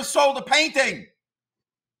Gogh never sold a painting.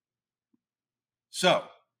 So,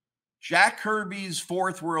 Jack Kirby's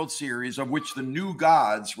Fourth World series, of which the New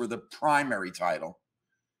Gods were the primary title,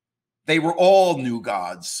 they were all new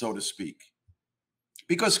gods, so to speak.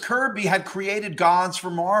 Because Kirby had created gods for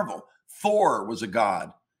Marvel. Thor was a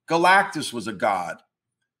god. Galactus was a god.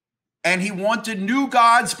 And he wanted new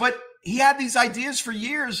gods, but he had these ideas for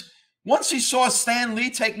years. Once he saw Stan Lee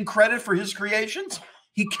taking credit for his creations,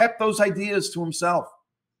 he kept those ideas to himself.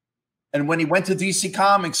 And when he went to DC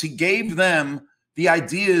Comics, he gave them the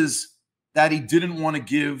ideas that he didn't want to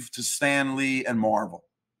give to Stan Lee and Marvel.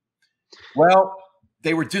 Well,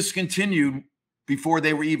 they were discontinued before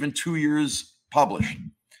they were even 2 years published.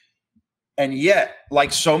 And yet,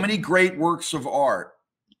 like so many great works of art,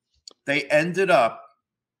 they ended up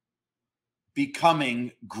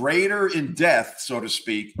becoming greater in death, so to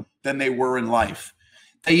speak, than they were in life.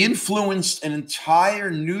 They influenced an entire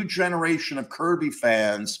new generation of Kirby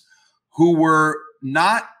fans who were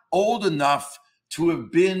not old enough to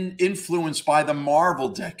have been influenced by the Marvel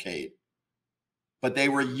decade, but they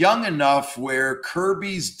were young enough where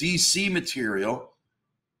Kirby's DC material,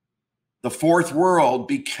 The Fourth World,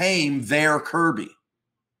 became their Kirby.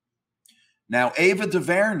 Now, Ava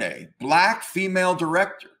DuVernay, Black female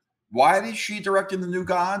director. Why is she directing the New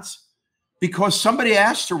Gods? Because somebody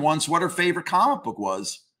asked her once what her favorite comic book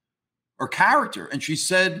was or character. And she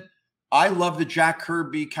said, I love the Jack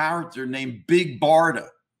Kirby character named Big Barda.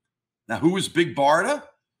 Now, who was Big Barda?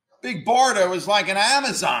 Big Barda was like an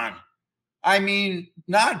Amazon. I mean,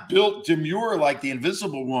 not built demure like the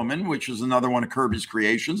Invisible Woman, which is another one of Kirby's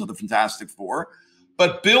creations of the Fantastic Four,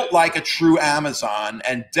 but built like a true Amazon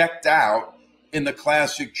and decked out in the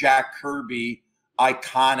classic Jack Kirby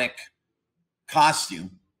iconic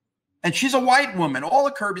costume. And she's a white woman. All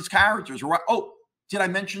of Kirby's characters are white. Oh, did I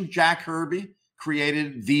mention Jack Kirby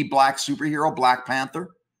created the black superhero, Black Panther,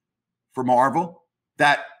 for Marvel,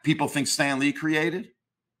 that people think Stan Lee created?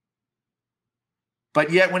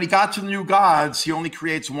 But yet when he got to the New Gods, he only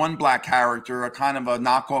creates one black character, a kind of a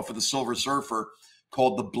knockoff of the Silver Surfer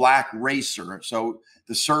called the Black Racer. So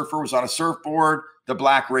the surfer was on a surfboard. The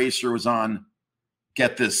Black Racer was on,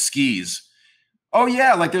 get this, skis. Oh,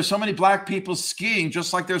 yeah, like there's so many black people skiing,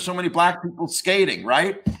 just like there's so many black people skating,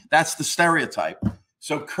 right? That's the stereotype.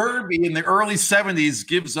 So Kirby in the early 70s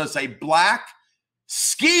gives us a black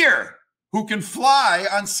skier who can fly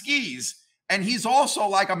on skis. And he's also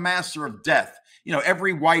like a master of death. You know,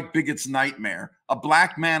 every white bigot's nightmare, a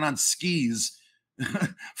black man on skis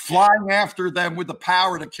flying after them with the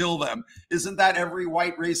power to kill them. Isn't that every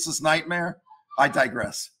white racist nightmare? I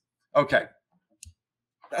digress. Okay.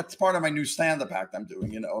 That's part of my new stand-up act I'm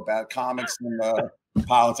doing, you know, about comics and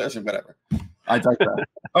politics and whatever. I digress.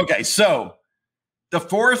 Okay, so the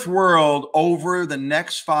Fourth World, over the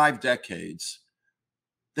next 5 decades,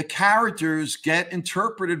 the characters get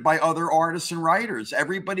interpreted by other artists and writers.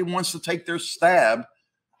 Everybody wants to take their stab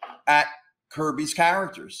at Kirby's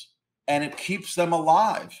characters, and it keeps them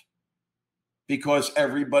alive because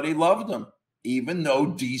everybody loved them, even though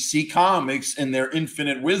DC Comics, in their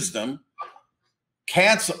infinite wisdom,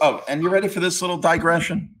 cancel. Oh, and you ready for this little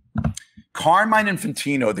digression? Carmine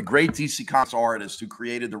Infantino, the great DC Comics artist who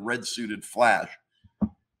created the red-suited Flash,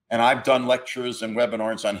 and I've done lectures and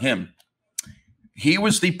webinars on him. He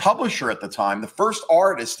was the publisher at the time, the first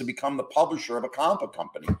artist to become the publisher of a comic book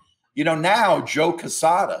company. You know, now Joe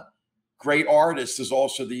Quesada, great artist, is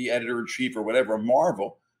also the editor-in-chief or whatever of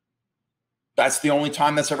Marvel. That's the only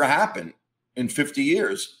time that's ever happened in 50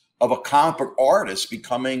 years of a comic book artist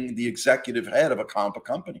becoming the executive head of a comic book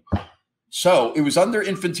company. So it was under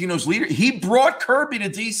Infantino's leader. He brought Kirby to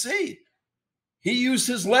DC. He used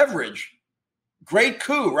his leverage. Great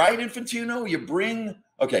coup, right, Infantino? You bring...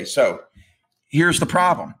 Okay, so... Here's the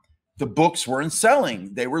problem. The books weren't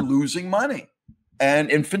selling. They were losing money. And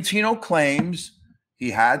Infantino claims he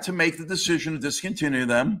had to make the decision to discontinue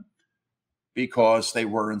them because they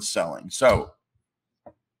weren't selling. So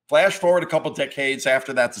flash forward a couple decades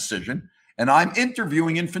after that decision, and I'm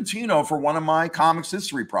interviewing Infantino for one of my comics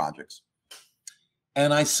history projects.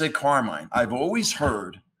 And I said, Carmine, I've always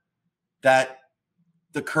heard that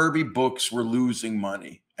the Kirby books were losing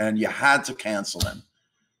money and you had to cancel them.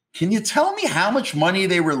 Can you tell me how much money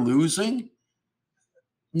they were losing?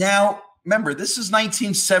 Now, remember, this is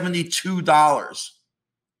 $1972.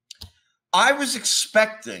 I was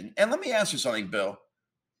expecting, and let me ask you something, Bill.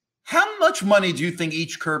 How much money do you think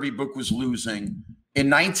each Kirby book was losing in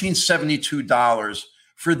 $1972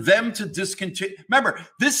 for them to discontinue? Remember,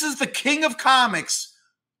 this is the king of comics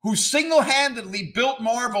who single-handedly built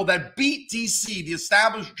Marvel that beat DC, the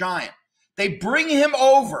established giant. They bring him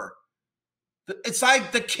over. It's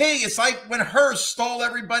like the king. It's like when Hearst stole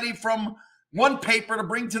everybody from one paper to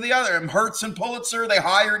bring to the other. And Hertz and Pulitzer, they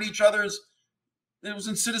hired each other's. It was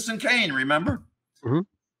in Citizen Kane, remember?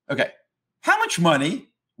 Mm-hmm. Okay. How much money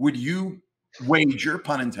would you wager,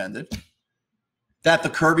 pun intended, that the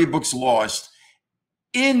Kirby books lost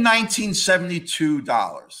in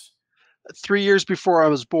 $1972? 3 years before I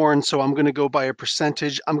was born, so I'm going to go by a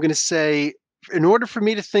percentage. I'm going to say, in order for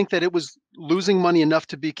me to think that it was losing money enough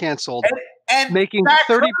to be canceled, and making Jack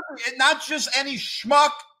 30, Kirby, not just any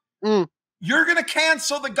schmuck. Mm. You're going to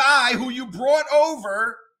cancel the guy who you brought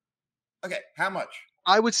over. Okay, how much?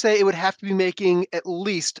 I would say it would have to be making at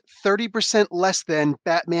least 30% less than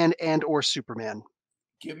Batman and or Superman.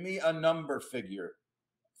 Give me a number figure.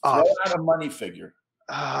 Throw out a money figure.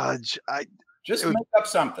 Just make up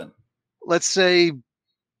something. Let's say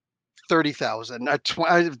 30,000.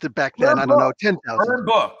 Back then, I don't know, 10,000 per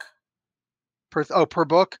book. Per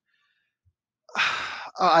book.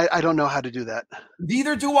 I don't know how to do that.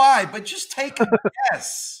 Neither do I. But just take a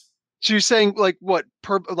guess. So you're saying like what,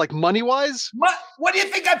 per, like money wise? What do you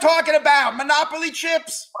think I'm talking about? Monopoly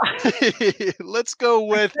chips? Let's go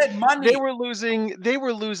with money. They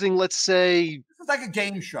were losing. Let's say this is like a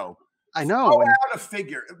game show. I know. Throw out a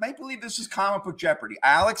figure. Make believe this is comic book Jeopardy.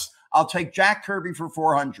 Alex, I'll take Jack Kirby for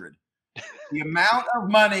 400. The amount of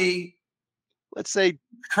money, let's say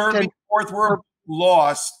Kirby fourth were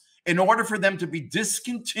lost in order for them to be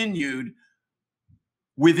discontinued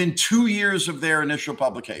within 2 years of their initial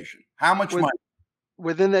publication. How much money?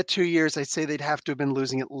 Within that 2 years, I'd say they'd have to have been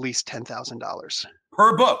losing at least $10,000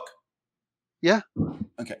 per book. Yeah.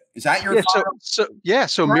 Okay. Is that your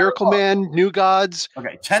So Miracle Man, New Gods.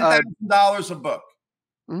 Okay. $10,000 a book.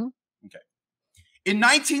 Mm-hmm. Okay. In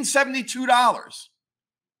 $1972,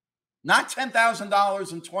 not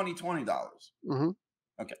 $10,000 and $20. Mm-hmm.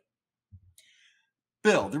 Okay.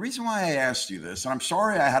 Bill, the reason why I asked you this, and I'm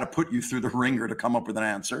sorry I had to put you through the ringer to come up with an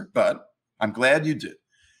answer, but I'm glad you did.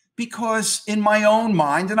 Because in my own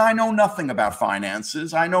mind, and I know nothing about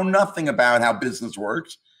finances, I know nothing about how business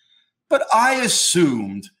works, but I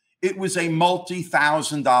assumed it was a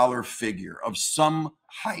multi-$1,000 figure of some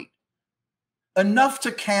height. Enough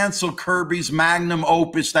to cancel Kirby's magnum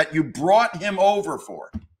opus that you brought him over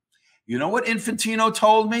for. You know what Infantino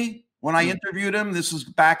told me when I interviewed him? This was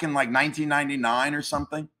back in like 1999 or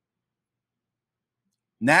something.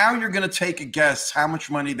 Now you're going to take a guess how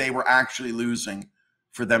much money they were actually losing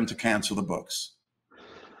for them to cancel the books.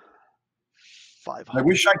 500. I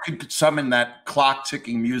wish I could summon that clock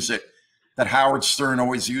ticking music that Howard Stern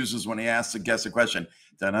always uses when he asks to guess a question.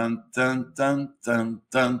 Dun, dun, dun, dun, dun,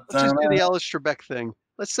 dun, Let's just do the Ellis Trebek thing.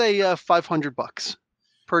 Let's say $500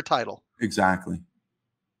 per title. Exactly.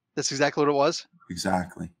 That's exactly what it was?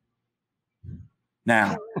 Exactly.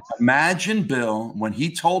 Now, imagine Bill, when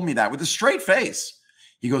he told me that with a straight face,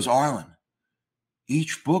 he goes, Arlen,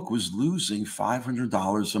 each book was losing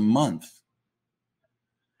 $500 a month.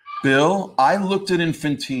 Bill, I looked at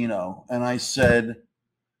Infantino and I said,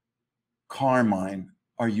 Carmine,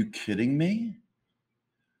 are you kidding me?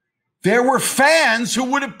 There were fans who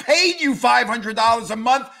would have paid you $500 a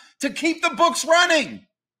month to keep the books running.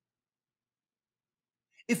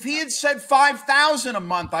 If he had said $5,000 a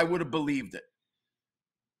month, I would have believed it.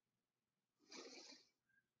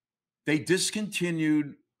 They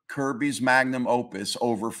discontinued Kirby's magnum opus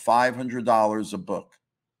over $500 a book.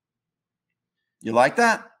 You like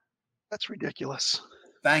that? That's ridiculous.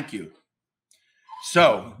 Thank you.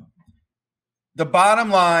 So the bottom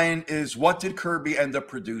line is, what did Kirby end up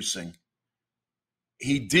producing?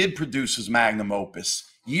 He did produce his magnum opus.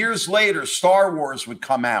 Years later, Star Wars would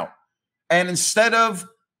come out. And instead of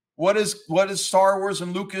what is Star Wars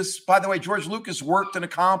and Lucas, by the way, George Lucas worked in a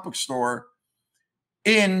comic book store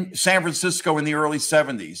in San Francisco in the early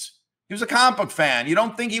 70s. He was a comic book fan. You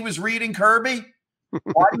don't think he was reading Kirby?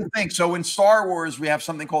 Why do you think? So in Star Wars, we have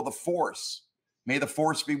something called the Force. May the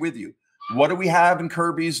Force be with you. What do we have in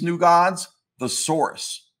Kirby's New Gods? The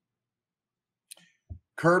Source.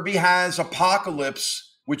 Kirby has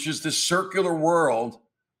Apocalypse, which is this circular world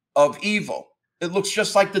of evil. It looks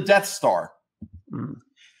just like the Death Star.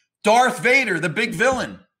 Darth Vader, the big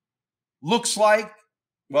villain, looks like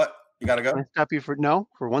what? You got to go? Can I stop you for 1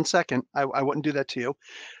 second? I wouldn't do that to you.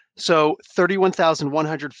 So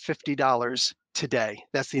 $31,150 today.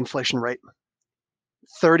 That's the inflation rate.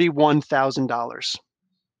 $31,000.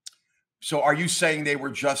 So are you saying they were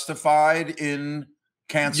justified in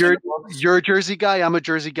canceling? You're a Jersey guy. I'm a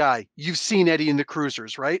Jersey guy. You've seen Eddie and the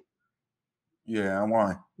Cruisers, right? Yeah,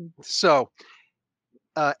 why? So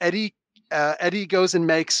Eddie goes and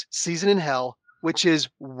makes Season in Hell, which is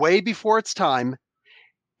way before its time.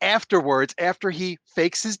 Afterwards, after he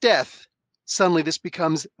fakes his death, suddenly this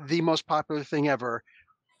becomes the most popular thing ever.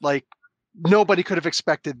 Like, nobody could have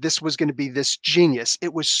expected this was going to be this genius.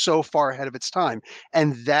 It was so far ahead of its time.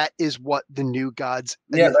 And that is what the New Gods,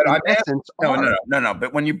 yeah, but in essence, are. No.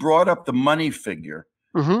 But when you brought up the money figure,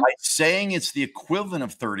 Mm-hmm. by saying it's the equivalent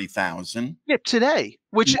of 30,000. Yeah, today.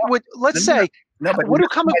 Which No, would, let's say, but what do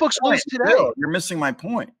comic books lose today? Bill, you're missing my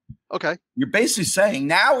point. Okay. You're basically saying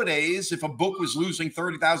nowadays, if a book was losing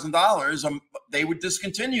 $30,000, they would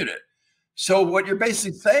discontinue it. So what you're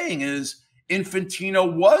basically saying is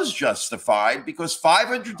Infantino was justified because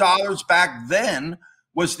 $500 back then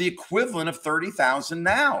was the equivalent of 30,000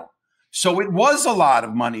 now. So it was a lot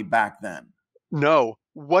of money back then. No.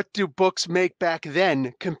 What do books make back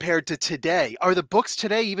then compared to today? Are the books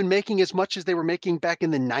today even making as much as they were making back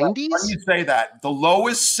in the 90s? When you say that, the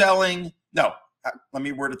lowest selling, no, let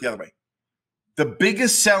me word it the other way. The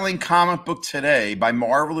biggest selling comic book today by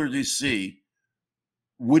Marvel or DC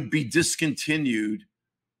would be discontinued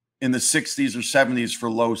in the 60s or 70s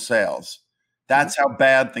for low sales. That's how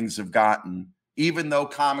bad things have gotten. Even though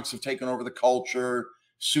comics have taken over the culture,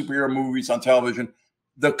 superhero movies on television,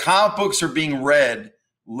 the comic books are being read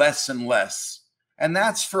less and less. And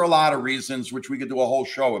that's for a lot of reasons, which we could do a whole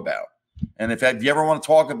show about. And if you ever want to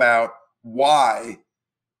talk about why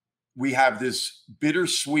we have this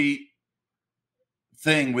bittersweet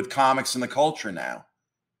thing with comics and the culture now.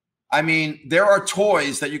 I mean, there are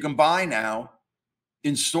toys that you can buy now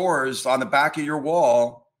in stores on the back of your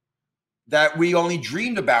wall that we only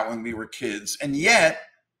dreamed about when we were kids. And yet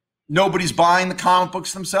nobody's buying the comic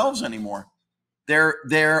books themselves anymore.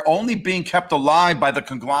 They're only being kept alive by the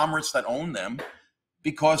conglomerates that own them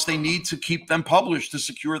because they need to keep them published to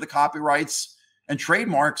secure the copyrights and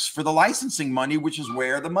trademarks for the licensing money, which is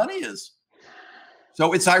where the money is.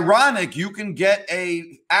 So it's ironic you can get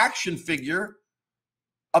a action figure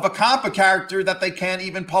of a comic book character that they can't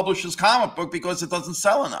even publish as comic book because it doesn't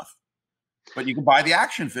sell enough. But you can buy the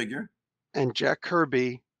action figure. And Jack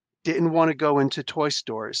Kirby didn't want to go into toy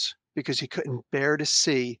stores because he couldn't bear to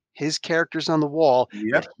see his characters on the wall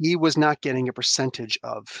that he was not getting a percentage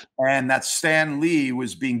of. And that Stan Lee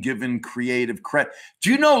was being given creative credit.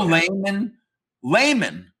 Do you know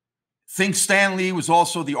Layman thinks Stan Lee was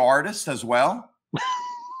also the artist as well?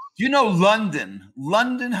 Do you know London?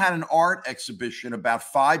 London had an art exhibition about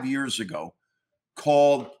 5 years ago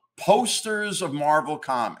called Posters of Marvel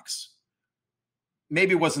Comics.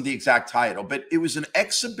 Maybe it wasn't the exact title, but it was an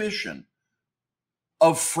exhibition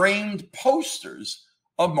of framed posters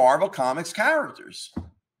of Marvel Comics characters.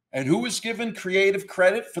 And who was given creative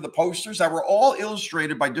credit for the posters that were all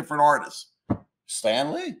illustrated by different artists?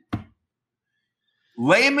 Stan Lee.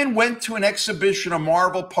 Layman went to an exhibition of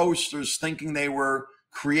Marvel posters thinking they were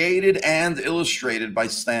created and illustrated by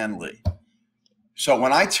Stan Lee. So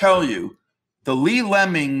when I tell you the Lee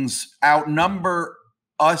Lemmings outnumber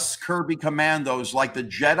us Kirby Commandos like the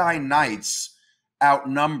Jedi Knights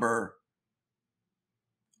outnumber,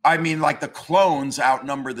 I mean, like the clones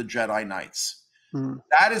outnumber the Jedi Knights.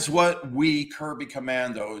 That is what we Kirby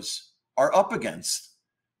Commandos are up against,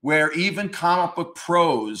 where even comic book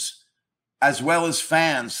pros, as well as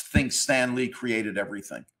fans, think Stan Lee created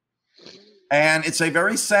everything. And it's a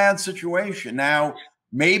very sad situation. Now,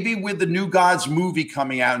 maybe with the New Gods movie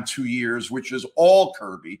coming out in 2 years, which is all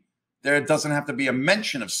Kirby, there doesn't have to be a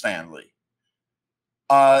mention of Stan Lee,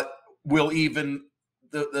 will even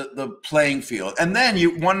the playing field. And then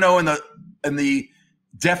you want to know in the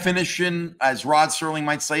definition, as Rod Serling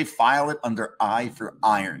might say, file it under I for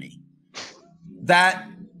irony, that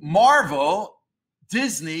Marvel,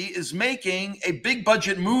 Disney is making a big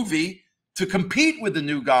budget movie to compete with the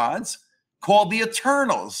New Gods called The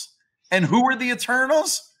Eternals. And who are the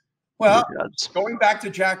Eternals? Well, going back to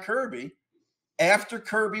Jack Kirby, after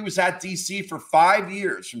Kirby was at DC for 5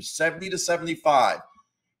 years, from 70 to 75,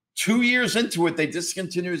 2 years into it, they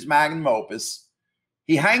discontinued his magnum opus.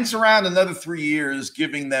 He hangs around another 3 years,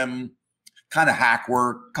 giving them kind of hack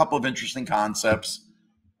work, a couple of interesting concepts.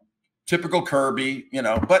 Typical Kirby, you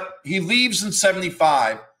know, but he leaves in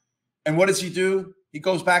 75. And what does he do? He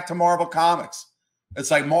goes back to Marvel Comics.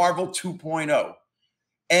 It's like Marvel 2.0.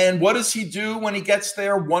 And what does he do when he gets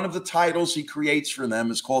there? One of the titles he creates for them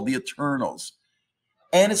is called The Eternals.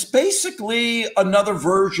 And it's basically another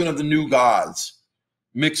version of the New Gods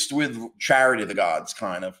mixed with Charity of the Gods,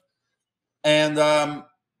 kind of. And,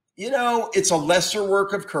 you know, it's a lesser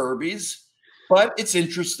work of Kirby's, but it's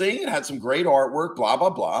interesting. It had some great artwork, blah, blah,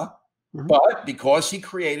 blah. Mm-hmm. But because he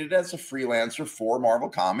created it as a freelancer for Marvel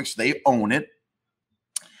Comics, they own it.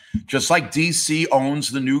 Just like DC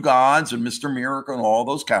owns the New Gods and Mr. Miracle and all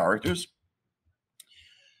those characters.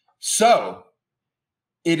 So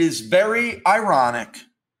it is very ironic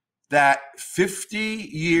that 50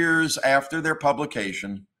 years after their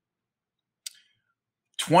publication,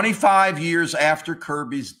 25 years after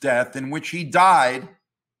Kirby's death, in which he died,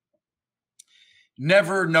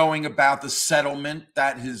 never knowing about the settlement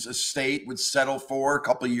that his estate would settle for a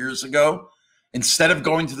couple of years ago, instead of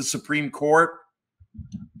going to the Supreme Court,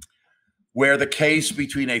 where the case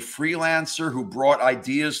between a freelancer who brought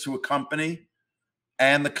ideas to a company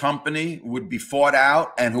and the company would be fought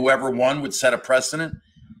out, and whoever won would set a precedent.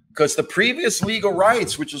 Because the previous legal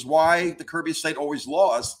rights, which is why the Kirby estate always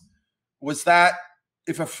lost, was that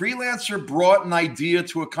if a freelancer brought an idea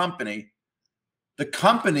to a company, the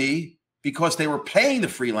company, because they were paying the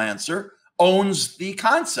freelancer, owns the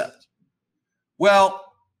concept. Well,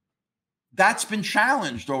 that's been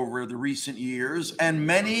challenged over the recent years, and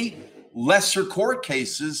many lesser court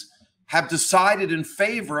cases have decided in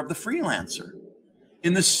favor of the freelancer.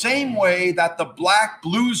 In the same way that the black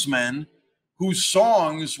bluesmen whose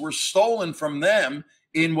songs were stolen from them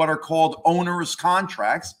in what are called onerous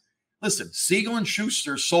contracts. Listen, Siegel and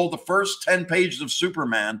Schuster sold the first 10 pages of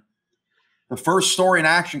Superman, the first story in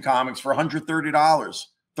Action Comics, for $130,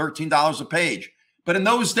 $13 a page. But in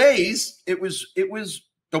those days, it was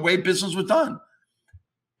the way business was done.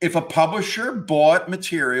 If a publisher bought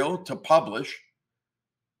material to publish,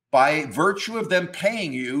 by virtue of them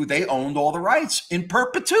paying you, they owned all the rights in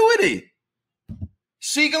perpetuity.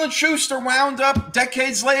 Siegel and Schuster wound up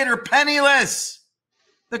decades later penniless.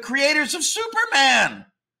 The creators of Superman.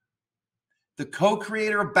 The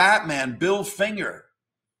co-creator of Batman, Bill Finger,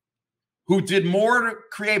 who did more to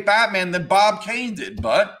create Batman than Bob Kane did.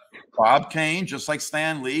 But Bob Kane, just like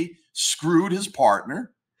Stan Lee, screwed his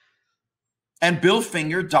partner. And Bill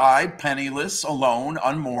Finger died penniless, alone,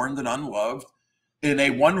 unmourned, and unloved in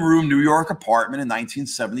a one-room New York apartment in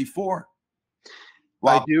 1974.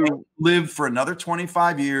 While he lived for another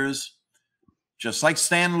 25 years, just like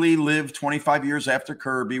Stan Lee lived 25 years after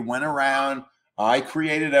Kirby, went around, I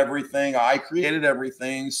created everything,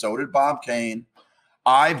 so did Bob Kane.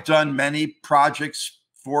 I've done many projects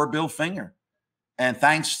for Bill Finger. And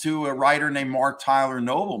thanks to a writer named Mark Tyler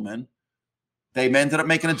Nobleman, they ended up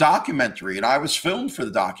making a documentary, and I was filmed for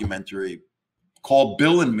the documentary called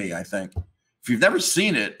Bill and Me, I think. If you've never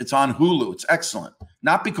seen it, it's on Hulu. It's excellent.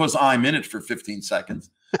 Not because I'm in it for 15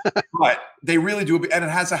 seconds, but they really do. And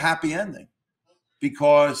it has a happy ending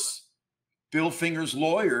because Bill Finger's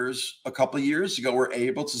lawyers a couple of years ago were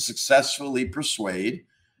able to successfully persuade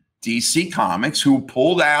DC Comics, who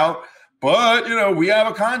pulled out, but, you know, we have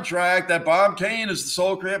a contract that Bob Kane is the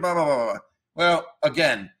sole creator, blah, blah, blah, blah. Well,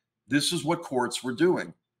 again, this is what courts were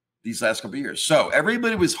doing these last couple of years. So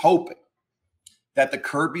everybody was hoping that the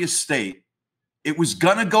Kirby estate, it was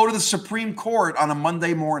going to go to the Supreme Court on a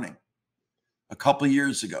Monday morning a couple of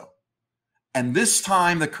years ago. And this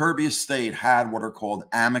time the Kirby estate had what are called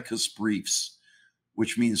amicus briefs,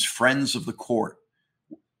 which means friends of the court.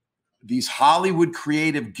 These Hollywood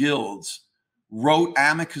creative guilds wrote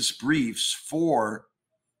amicus briefs for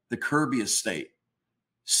the Kirby estate,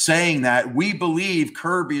 saying that we believe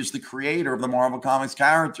Kirby is the creator of the Marvel Comics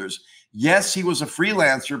characters. Yes, he was a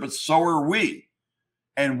freelancer, but so are we.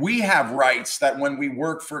 And we have rights that when we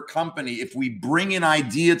work for a company, if we bring an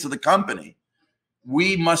idea to the company,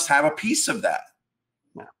 we must have a piece of that.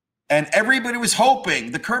 Yeah. And everybody was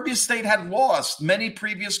hoping. The Kirby estate had lost many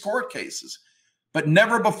previous court cases, but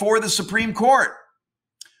never before the Supreme Court.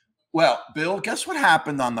 Well, Bill, guess what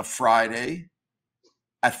happened on the Friday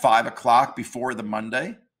at 5 o'clock before the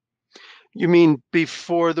Monday? You mean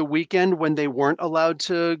before the weekend when they weren't allowed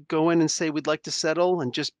to go in and say, we'd like to settle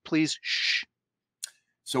and just please shh?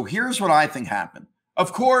 So here's what I think happened.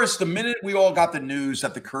 Of course, the minute we all got the news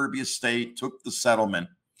that the Kirby estate took the settlement,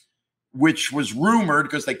 which was rumored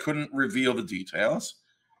because they couldn't reveal the details.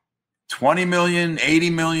 20 million, 80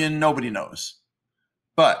 million, nobody knows.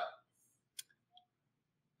 But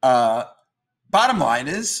bottom line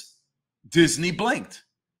is Disney blinked.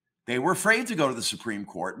 They were afraid to go to the Supreme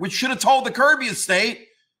Court, which should have told the Kirby estate.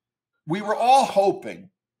 We were all hoping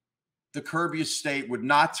the Kirby estate would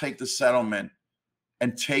not take the settlement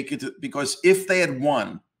and take it to, because if they had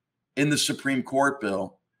won in the Supreme Court,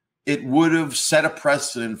 Bill, it would have set a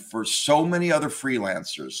precedent for so many other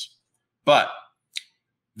freelancers. But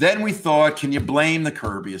then we thought, can you blame the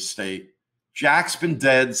Kirby estate? Jack's been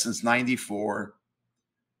dead since 94.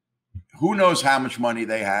 Who knows how much money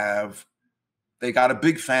they have? They got a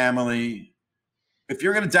big family. If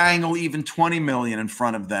you're going to dangle even 20 million in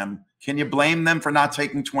front of them, can you blame them for not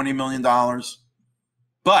taking $20 million?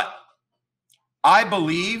 But I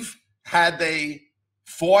believe had they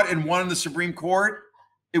fought and won in the Supreme Court,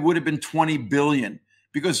 it would have been 20 billion.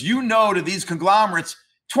 Because you know, to these conglomerates,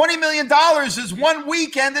 $20 million is one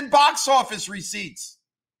weekend in box office receipts.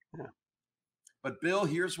 Yeah. But Bill,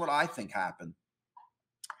 here's what I think happened.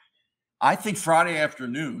 I think Friday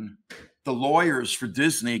afternoon, the lawyers for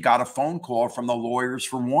Disney got a phone call from the lawyers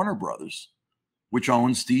for Warner Brothers, which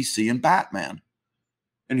owns DC and Batman.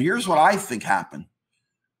 And here's what I think happened.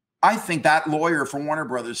 I think that lawyer for Warner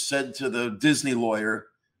Brothers said to the Disney lawyer,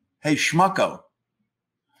 hey, schmucko,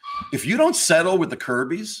 if you don't settle with the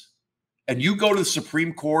Kirbys and you go to the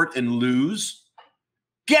Supreme Court and lose,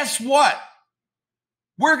 guess what?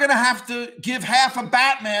 We're going to have to give half of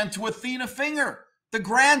Batman to Athena Finger, the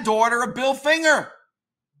granddaughter of Bill Finger.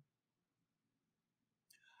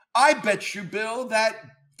 I bet you, Bill, that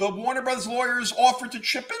the Warner Brothers lawyers offered to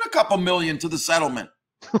chip in a couple million to the settlement.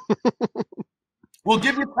 We'll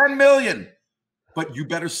give you 10 million, but you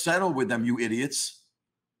better settle with them, you idiots.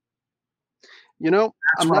 You know,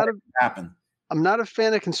 I'm not a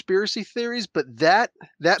fan of conspiracy theories, but that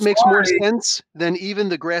makes more sense than even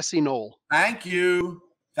the grassy knoll. Thank you.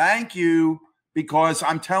 Thank you. Because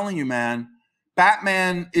I'm telling you, man,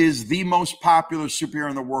 Batman is the most popular superhero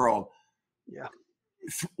in the world. Yeah.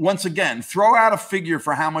 Once again, throw out a figure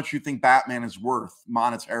for how much you think Batman is worth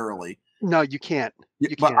monetarily. No, you can't.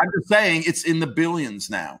 But I'm just saying it's in the billions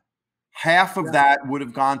now. Half of that would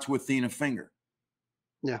have gone to Athena Finger.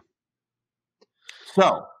 Yeah.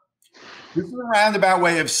 So this is a roundabout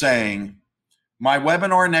way of saying my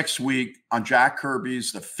webinar next week on Jack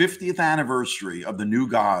Kirby's, the 50th anniversary of the New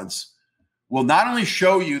Gods, will not only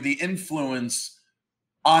show you the influence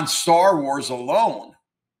on Star Wars alone.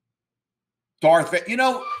 Darth Vader, you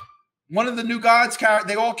know, one of the New Gods,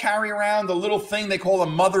 they all carry around the little thing they call a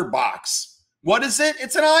mother box. What is it?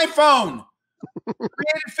 It's an iPhone.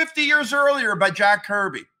 Created 50 years earlier by Jack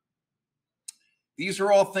Kirby. These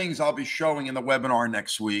are all things I'll be showing in the webinar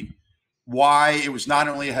next week. Why it was not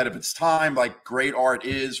only ahead of its time, like great art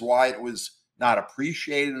is, why it was not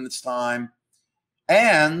appreciated in its time.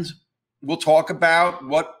 And we'll talk about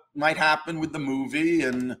what might happen with the movie.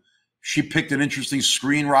 And she picked an interesting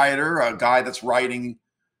screenwriter, a guy that's writing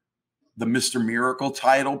the Mr. Miracle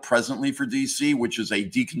title presently for DC, which is a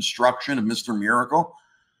deconstruction of Mr. Miracle.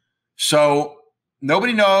 So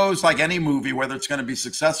nobody knows, like any movie, whether it's going to be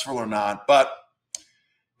successful or not. But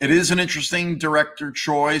it is an interesting director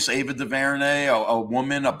choice. Ava DuVernay, a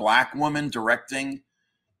woman, a black woman directing,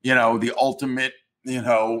 you know, the ultimate, you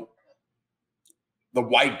know, the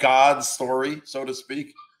white god story, so to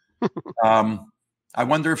speak. I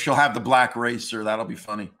wonder if she'll have the black racer. That'll be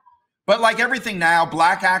funny. But like everything now,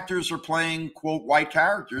 black actors are playing, quote, white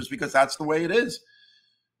characters because that's the way it is.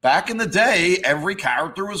 Back in the day, every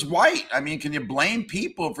character was white. I mean, can you blame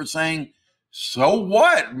people for saying, so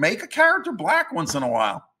what? Make a character black once in a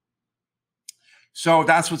while. So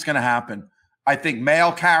that's what's going to happen. I think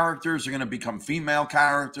male characters are going to become female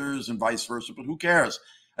characters and vice versa, but who cares?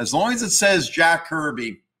 As long as it says Jack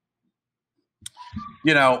Kirby,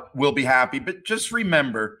 you know, we'll be happy. But just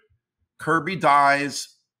remember, Kirby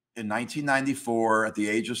dies in 1994 at the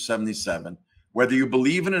age of 77. Whether you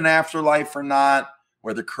believe in an afterlife or not,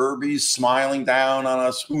 whether Kirby's smiling down on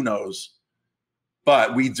us, who knows?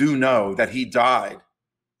 But we do know that he died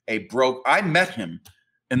I met him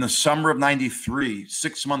in the summer of 93,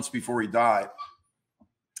 6 months before he died.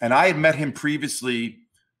 And I had met him previously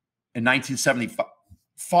in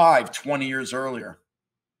 1975, 20 years earlier.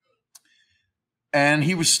 And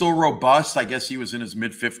he was still robust. I guess he was in his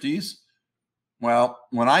mid-50s. Well,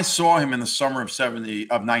 when I saw him in the summer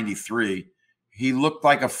of 93, he looked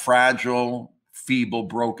like a fragile, feeble,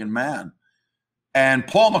 broken man. And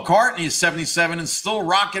Paul McCartney is 77 and still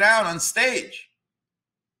rocking out on stage.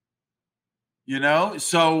 You know?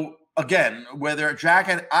 So, again, whether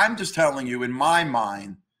I'm just telling you, in my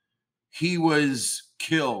mind, he was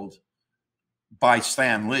killed by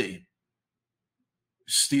Stan Lee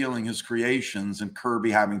stealing his creations and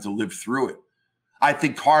Kirby having to live through it. I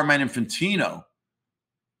think Carmine Infantino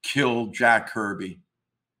killed Jack Kirby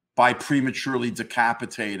by prematurely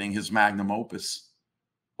decapitating his magnum opus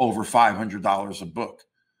over $500 a book.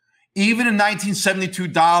 Even in 1972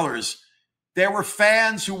 dollars, there were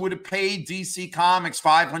fans who would have paid DC Comics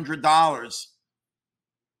 $500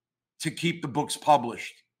 to keep the books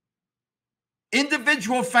published.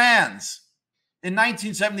 Individual fans in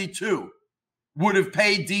 1972 would have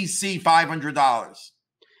paid DC $500.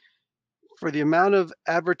 For the amount of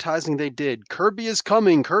advertising they did, Kirby is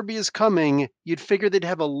coming, Kirby is coming, you'd figure they'd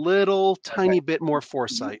have a little tiny bit more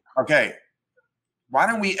foresight. Okay. Why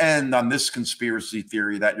don't we end on this conspiracy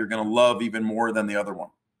theory that you're going to love even more than the other one?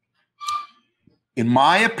 In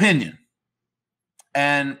my opinion,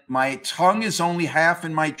 and my tongue is only half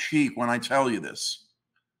in my cheek when I tell you this,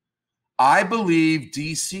 I believe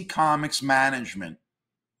DC Comics management,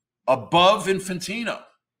 above Infantino,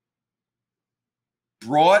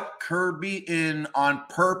 brought Kirby in on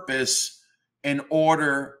purpose in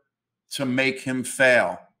order to make him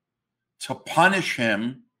fail, to punish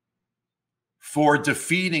him for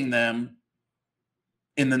defeating them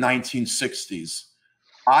in the 1960s.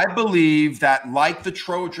 I believe that, like the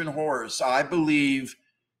Trojan horse, I believe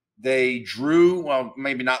they drew, well,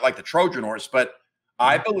 maybe not like the Trojan horse, but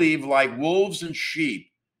I believe like wolves and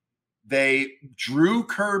sheep, they drew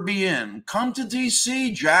Kirby in. Come to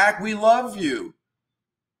DC, Jack, we love you.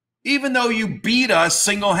 Even though you beat us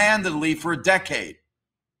single-handedly for a decade.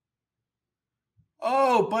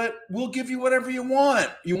 Oh, but we'll give you whatever you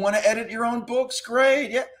want. You want to edit your own books?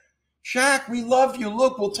 Great. Yeah. Jack, we love you.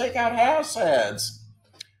 Look, we'll take out house ads.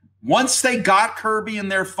 Once they got Kirby in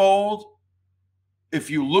their fold,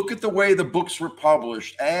 if you look at the way the books were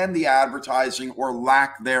published and the advertising or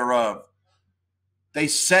lack thereof, they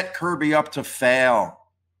set Kirby up to fail.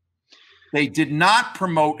 They did not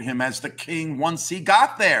promote him as the king once he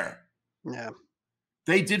got there. Yeah.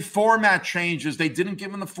 They did format changes. They didn't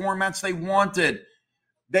give him the formats they wanted.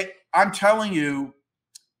 I'm telling you,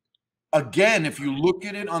 again, if you look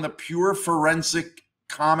at it on the pure forensic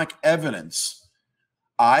comic evidence,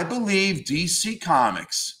 I believe DC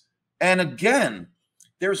Comics, and again,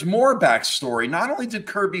 there's more backstory. Not only did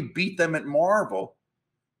Kirby beat them at Marvel,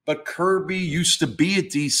 but Kirby used to be at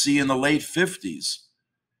DC in the late 50s.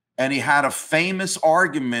 And he had a famous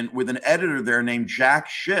argument with an editor there named Jack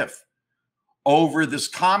Schiff over this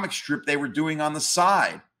comic strip they were doing on the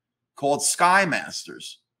side called Sky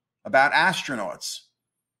Masters about astronauts.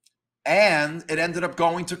 And it ended up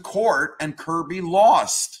going to court and Kirby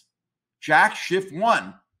lost. Jack Schiff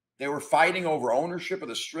won. They were fighting over ownership of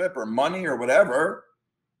the strip or money or whatever.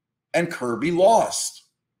 And Kirby lost.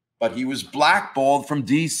 But he was blackballed from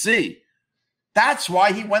DC. That's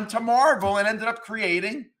why he went to Marvel and ended up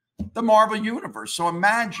creating the Marvel Universe. So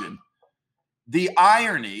imagine the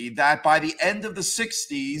irony that by the end of the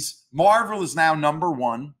 60s, Marvel is now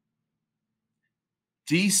 #1.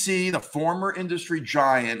 DC, the former industry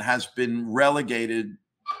giant, has been relegated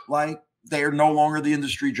like they are no longer the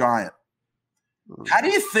industry giant. How do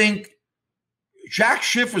you think Jack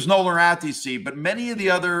Schiff was no longer at DC, but many of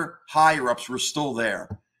the other higher-ups were still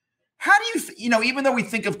there? How do you, even though we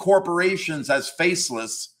think of corporations as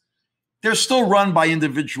faceless, they're still run by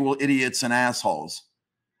individual idiots and assholes.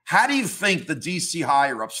 How do you think the DC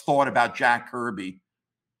higher-ups thought about Jack Kirby,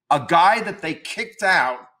 a guy that they kicked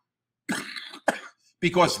out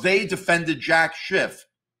because they defended Jack Schiff?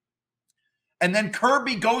 And then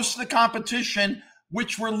Kirby goes to the competition,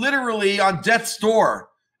 which were literally on death's door,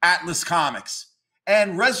 Atlas Comics,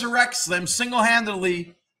 and resurrects them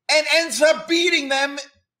single-handedly and ends up beating them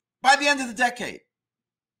by the end of the decade.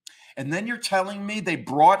 And then you're telling me they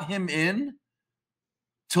brought him in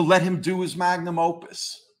to let him do his magnum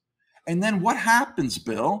opus. And then what happens,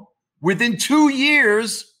 Bill? Within 2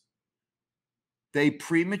 years, they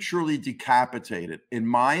prematurely decapitated, in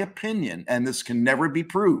my opinion, and this can never be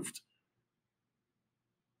proved.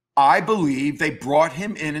 I believe they brought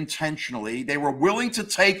him in intentionally. They were willing to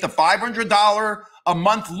take the $500 a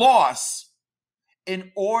month loss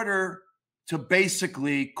in order to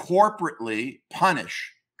basically corporately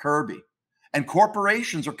punish Kirby. And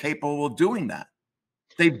corporations are capable of doing that.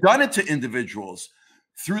 They've done it to individuals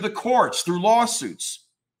through the courts, through lawsuits.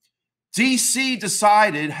 DC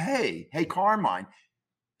decided, hey, Carmine.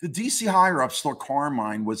 The DC higher-ups thought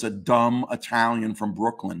Carmine was a dumb Italian from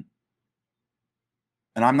Brooklyn.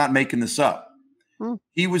 And I'm not making this up.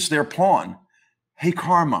 He was their pawn. Hey,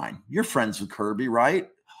 Carmine, you're friends with Kirby, right?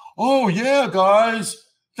 Oh, yeah, guys.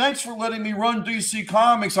 thanks for letting me run DC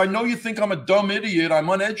Comics. I know you think I'm a dumb idiot. I'm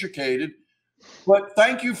uneducated. But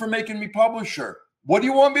thank you for making me publisher. What do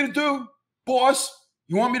you want me to do, boss?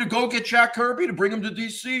 You want me to go get Jack Kirby to bring him to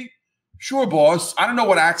DC? Sure, boss. I don't know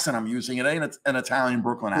what accent I'm using. It ain't an Italian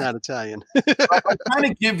Brooklyn accent. Not Italian. I'm trying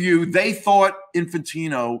to give you, they thought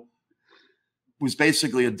Infantino was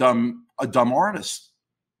basically a dumb artist.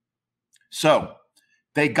 So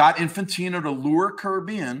they got Infantino to lure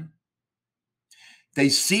Kirby in. They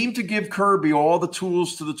seem to give Kirby all the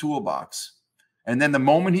tools to the toolbox. And then the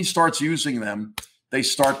moment he starts using them, they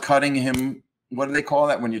start cutting him. What do they call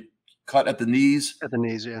that when you cut at the knees? At the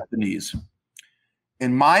knees, yeah. At the knees.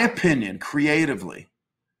 In my opinion, creatively,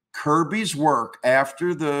 Kirby's work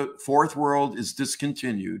after the Fourth World is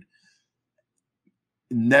discontinued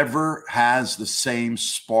never has the same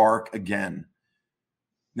spark again.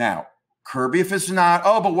 Now, Kirby, if it's not,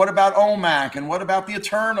 oh, but what about OMAC? And what about the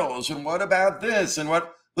Eternals? And what about this? And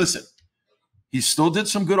what? Listen, he still did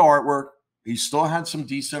some good artwork. He still had some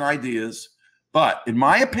decent ideas. But in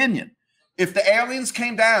my opinion, if the aliens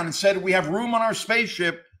came down and said, we have room on our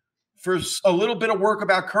spaceship for a little bit of work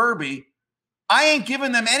about Kirby, I ain't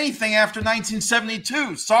giving them anything after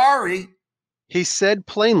 1972. Sorry. He said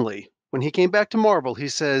plainly, when he came back to Marvel, he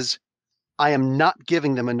says, I am not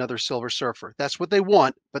giving them another Silver Surfer. That's what they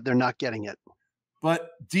want, but they're not getting it. But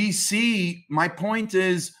DC, my point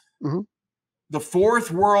is, the Fourth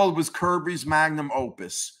World was Kirby's magnum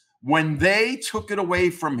opus. When they took it away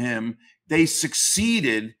from him, they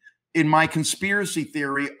succeeded in my conspiracy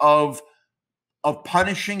theory of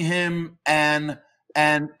punishing him and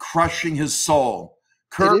crushing his soul.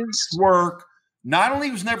 Kirby's work not only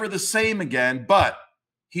was never the same again, but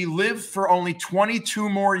he lived for only 22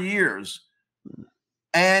 more years,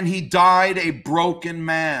 and he died a broken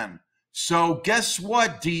man. So guess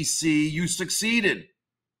what, DC? You succeeded.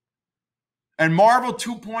 And Marvel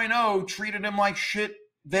 2.0 treated him like shit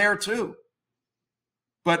there too.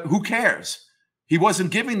 But who cares? He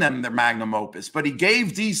wasn't giving them their magnum opus, but he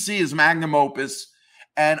gave DC his magnum opus.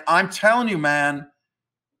 And I'm telling you, man,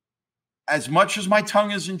 as much as my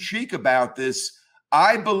tongue is in cheek about this,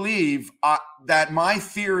 I believe that my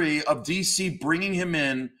theory of DC bringing him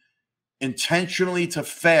in intentionally to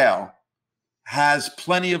fail has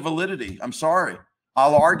plenty of validity. I'm sorry.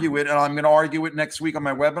 I'll argue it, and I'm going to argue it next week on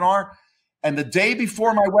my webinar. And the day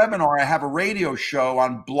before my webinar, I have a radio show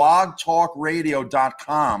on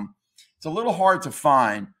blogtalkradio.com. It's a little hard to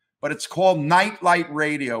find, but it's called Nightlight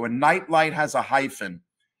Radio, and Nightlight has a hyphen.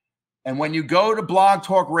 And when you go to Blog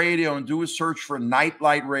Talk Radio and do a search for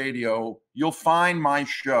Nightlight Radio, you'll find my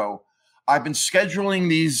show. I've been scheduling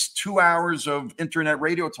these 2 hours of internet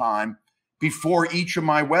radio time before each of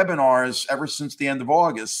my webinars ever since the end of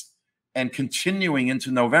August and continuing into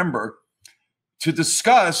November to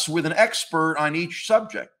discuss with an expert on each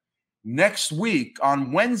subject. Next week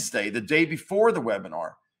on Wednesday, the day before the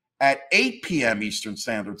webinar, at 8 p.m. Eastern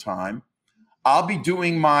Standard Time, I'll be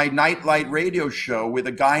doing my Nightlight Radio show with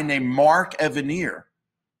a guy named Mark Evanier.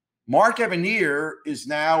 Mark Evanier is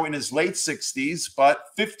now in his late 60s, but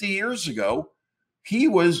 50 years ago, he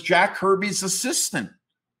was Jack Kirby's assistant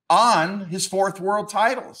on his Fourth World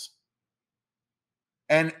titles.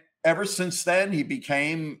 And ever since then, he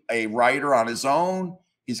became a writer on his own.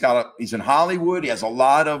 He's in Hollywood. He has a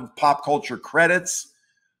lot of pop culture credits.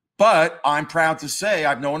 But I'm proud to say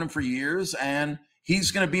I've known him for years, and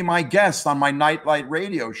he's going to be my guest on my Nightlight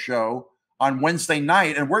Radio show on Wednesday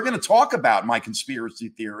night. And we're going to talk about my conspiracy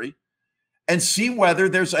theory and see whether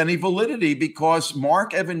there's any validity, because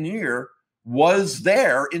Mark Evanier was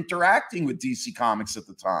there interacting with DC Comics at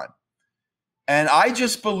the time. And I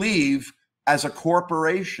just believe as a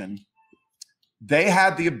corporation, they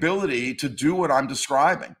had the ability to do what I'm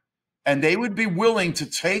describing. And they would be willing to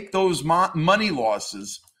take those money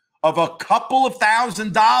losses of a couple of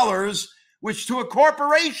 $1,000s, which to a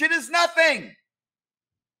corporation is nothing.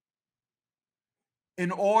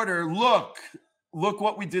 In order, look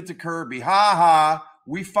what we did to Kirby. Ha ha,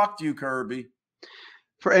 we fucked you, Kirby.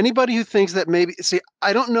 For anybody who thinks that maybe, see,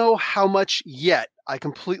 I don't know how much yet. I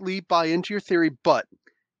completely buy into your theory, but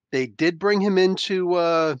they did bring him into,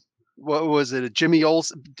 what was it, Jimmy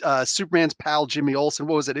Olsen, Superman's pal, Jimmy Olsen.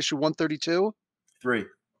 What was it, issue 132?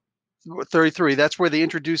 33. That's where they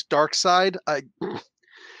introduced Darkseid.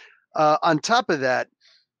 On top of that,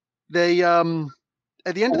 they at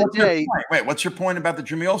the end of the day. Wait, what's your point about the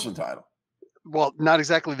Jimmy Olsen title? Well, not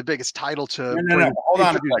exactly the biggest title to no. Hold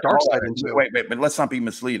on. Darkseid into. Wait, but let's not be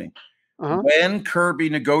misleading. When Kirby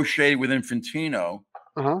negotiated with Infantino,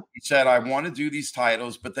 he said, I want to do these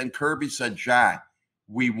titles, but then Kirby said, Jack,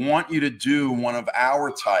 we want you to do one of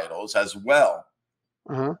our titles as well.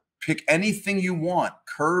 pick anything you want.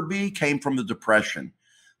 Kirby came from the Depression.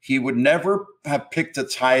 He would never have picked a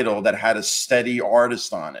title that had a steady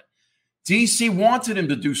artist on it. DC wanted him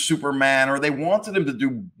to do Superman, or they wanted him to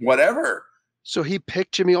do whatever. So he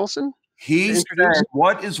picked Jimmy Olsen? He said,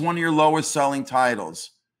 what is one of your lowest selling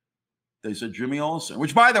titles? They said Jimmy Olsen,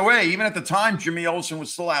 which, by the way, even at the time, Jimmy Olsen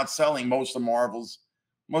was still outselling most of Marvel's.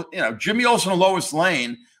 You know, Jimmy Olsen and Lois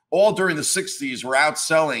Lane, all during the 60s, were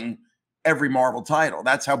outselling every Marvel title.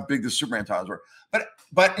 That's how big the Superman titles were.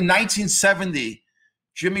 But in 1970,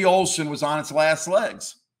 Jimmy Olsen was on its last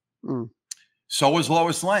legs. So was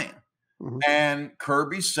Lois Lane. And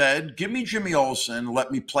Kirby said, give me Jimmy Olsen,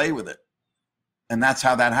 let me play with it. And that's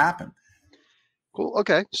how that happened. Cool.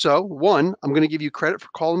 Okay. So one, I'm going to give you credit for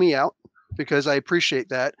calling me out because I appreciate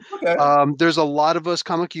that. Okay. There's a lot of us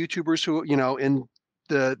comic YouTubers who, you know, in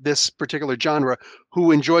this particular genre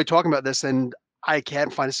who enjoy talking about this, and I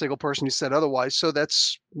can't find a single person who said otherwise. So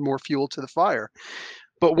that's more fuel to the fire.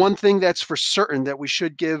 But one thing that's for certain that we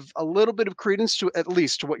should give a little bit of credence to, at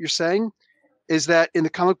least to what you're saying, is that in the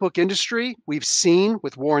comic book industry, we've seen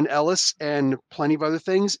with Warren Ellis and plenty of other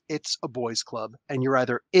things, it's a boys club, and you're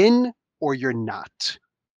either in or you're not.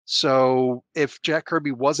 So if Jack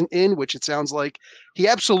Kirby wasn't in, which it sounds like he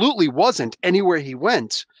absolutely wasn't anywhere he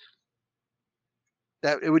went,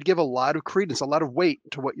 that it would give a lot of credence, a lot of weight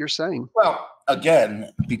to what you're saying. Well,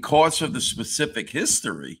 again, because of the specific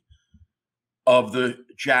history of the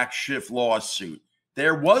Jack Schiff lawsuit,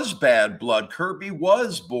 there was bad blood. Kirby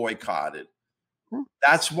was boycotted.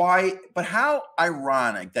 That's why, but how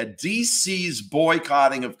ironic that DC's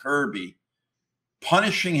boycotting of Kirby,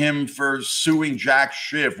 punishing him for suing Jack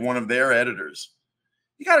Schiff, one of their editors.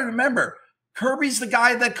 You got to remember, Kirby's the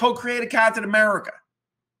guy that co-created Captain America.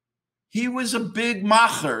 He was a big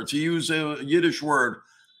macher, to use a Yiddish word.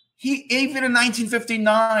 He, even in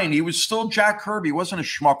 1959, he was still Jack Kirby. He wasn't a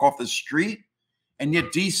schmuck off the street. And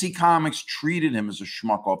yet DC Comics treated him as a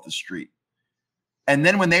schmuck off the street. And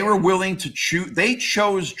then when they were willing to choose, they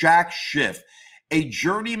chose Jack Schiff, a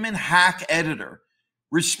journeyman hack editor,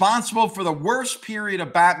 responsible for the worst period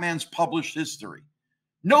of Batman's published history.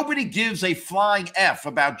 Nobody gives a flying F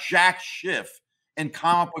about Jack Schiff in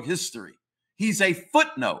comic book history. He's a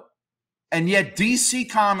footnote. And yet DC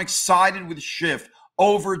Comics sided with Schiff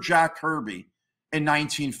over Jack Kirby in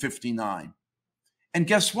 1959. And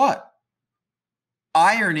guess what?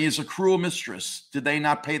 Irony is a cruel mistress. Did they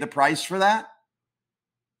not pay the price for that?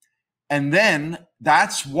 And then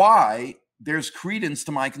that's why there's credence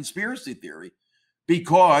to my conspiracy theory,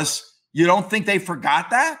 because you don't think they forgot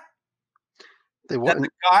that? They wouldn't. That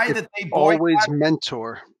the guy that they always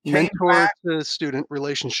mentor to student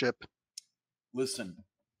relationship. Listen,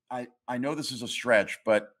 I know this is a stretch,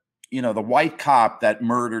 but you know, the white cop that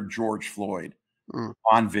murdered George Floyd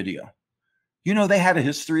on video, you know, they had a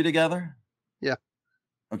history together. Yeah.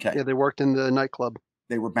 Okay. Yeah, they worked in the nightclub.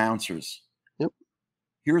 They were bouncers. Yep.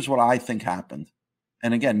 Here's what I think happened.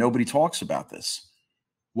 And again, nobody talks about this.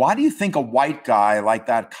 Why do you think a white guy like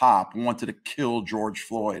that cop wanted to kill George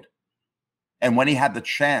Floyd? And when he had the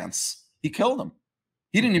chance, he killed him.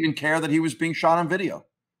 He didn't even care that he was being shot on video.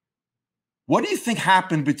 What do you think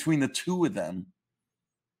happened between the two of them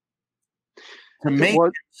to make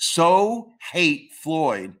him so hate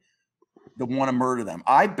Floyd that want to murder them?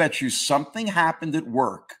 I bet you something happened at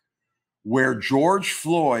work where George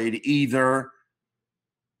Floyd either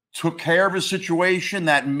took care of a situation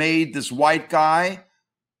that made this white guy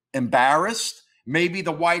embarrassed. Maybe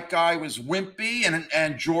the white guy was wimpy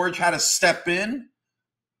and George had to step in.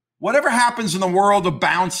 Whatever happens in the world of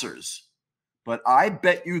bouncers. But I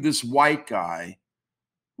bet you this white guy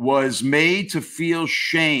was made to feel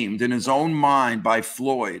shamed in his own mind by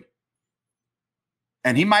Floyd.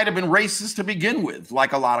 And he might have been racist to begin with,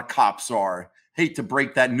 like a lot of cops are. Hate to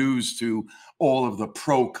break that news to all of the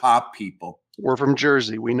pro-cop people. We're from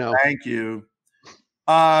Jersey, we know. Thank you.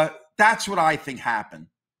 That's what I think happened.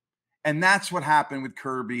 And that's what happened with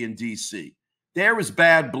Kirby and DC. There was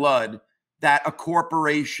bad blood that a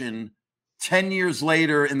corporation 10 years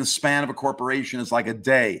later in the span of a corporation is like a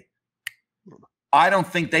day. I don't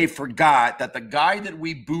think they forgot that the guy that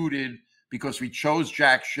we booted because we chose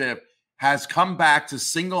Jack Schiff has come back to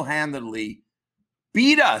single-handedly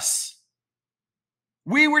beat us.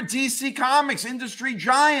 We were DC Comics, industry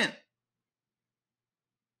giant.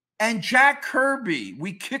 And Jack Kirby,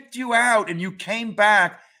 we kicked you out and you came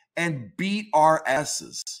back and beat our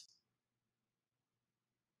asses.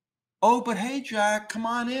 Oh, but hey, Jack, come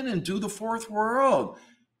on in and do the fourth world.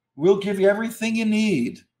 We'll give you everything you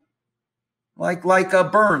need. Like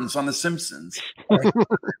Burns on The Simpsons.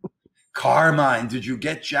 Carmine, did you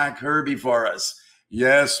get Jack Kirby for us?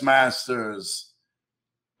 Yes, masters.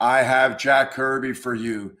 I have Jack Kirby for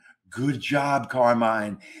you. Good job,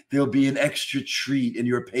 Carmine. There'll be an extra treat in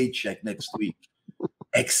your paycheck next week.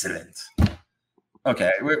 Excellent.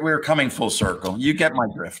 Okay, we're coming full circle. You get my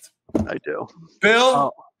drift. I do.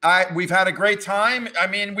 Bill, we've had a great time. I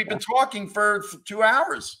mean, we've been talking for 2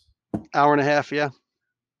 hours. Hour and a half, yeah.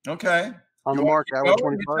 Okay. On the mark, hour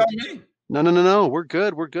 25. You tell me. No. We're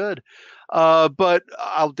good. But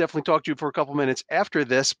I'll definitely talk to you for a couple minutes after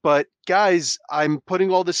this. But guys, I'm putting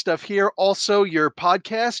all this stuff here. Also, your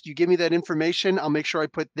podcast, you give me that information. I'll make sure I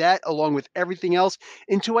put that along with everything else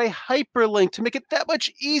into a hyperlink to make it that much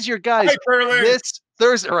easier, guys. Hyperlink. This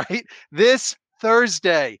Thursday, right? This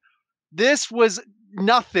Thursday. This was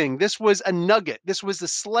nothing. This was a nugget. This was the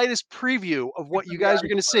slightest preview of what you guys are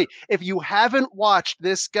going to see. If you haven't watched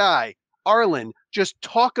this guy, Arlen, just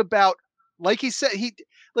talk about, like he said,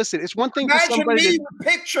 listen, it's one thing for somebody Imagine me with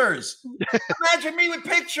pictures. Imagine me with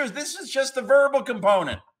pictures. This is just the verbal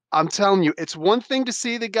component. I'm telling you, it's one thing to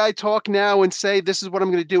see the guy talk now and say, this is what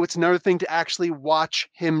I'm going to do. It's another thing to actually watch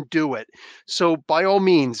him do it. So by all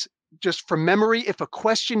means, just from memory, if a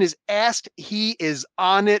question is asked, he is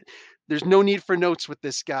on it. There's no need for notes with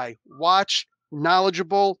this guy. Watch,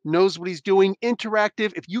 knowledgeable, knows what he's doing,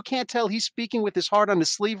 interactive. If you can't tell he's speaking with his heart on his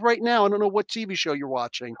sleeve right now, I don't know what TV show you're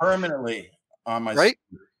watching. Permanently on my right?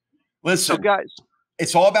 sleeve. Listen, so guys,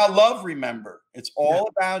 it's all about love, remember. It's all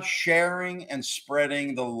about sharing and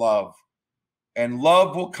spreading the love. And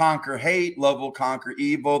love will conquer hate. Love will conquer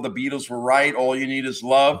evil. The Beatles were right. All you need is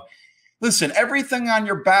love. Listen, everything on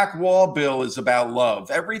your back wall, Bill, is about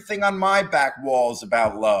love. Everything on my back wall is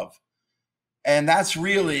about love. And that's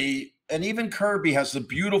really, and even Kirby has a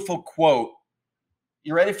beautiful quote.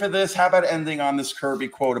 You ready for this? How about ending on this Kirby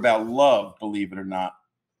quote about love, believe it or not?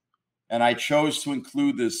 And I chose to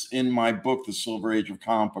include this in my book, The Silver Age of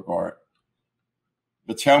Comic Book Art.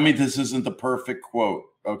 But tell me this isn't the perfect quote.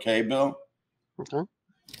 Okay, Bill? Okay.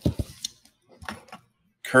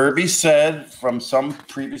 Kirby said from some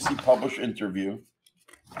previously published interview,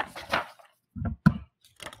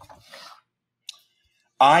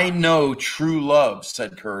 I know true love,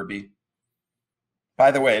 said Kirby.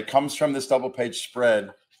 By the way, it comes from this double-page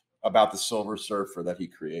spread about the Silver Surfer that he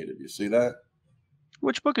created. You see that?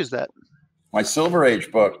 Which book is that? My Silver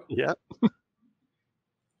Age book. Yeah.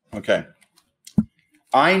 Okay.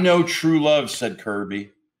 I know true love, said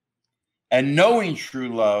Kirby. And knowing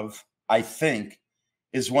true love, I think,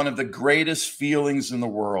 is one of the greatest feelings in the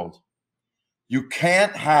world. You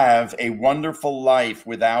can't have a wonderful life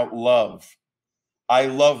without love. I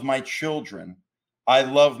love my children. I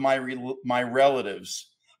love my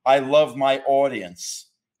relatives. I love my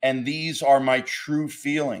audience. And these are my true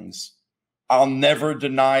feelings. I'll never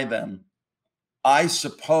deny them. I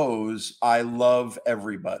suppose I love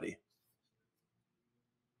everybody.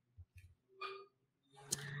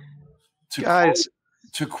 Guys,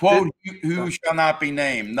 to quote who shall not be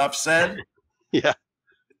named. Enough said? Yeah.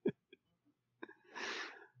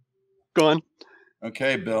 Go on.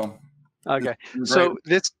 Okay, Bill. Okay. So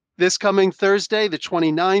this coming Thursday, the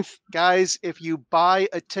 29th, guys, if you buy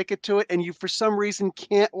a ticket to it and you for some reason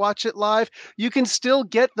can't watch it live, you can still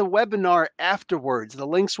get the webinar afterwards. The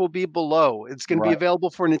links will be below. It's going to be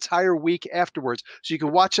available for an entire week afterwards. So you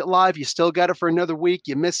can watch it live. You still got it for another week.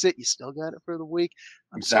 You miss it, you still got it for the week.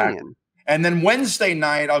 I'm saying. And then Wednesday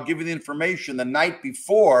night, I'll give you the information. The night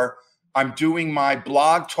before, I'm doing my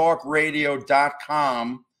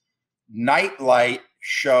blogtalkradio.com nightlight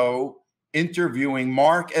show interviewing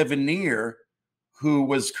Mark Evanier, who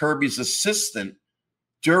was Kirby's assistant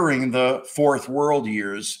during the Fourth World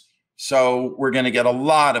years. So we're going to get a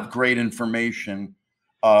lot of great information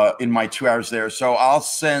in my 2 hours there. So I'll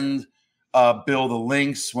send Bill the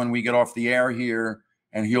links when we get off the air here,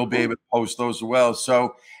 and he'll be able to post those as well.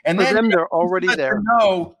 So, and for then them, they're already there.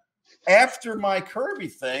 No, after my Kirby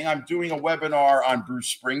thing, I'm doing a webinar on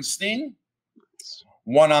Bruce Springsteen,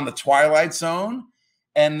 one on the Twilight Zone,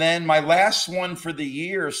 and then my last one for the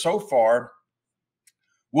year so far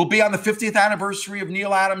will be on the 50th anniversary of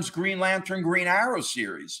Neil Adams' Green Lantern, Green Arrow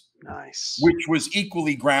series. Nice. Which was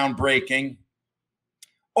equally groundbreaking.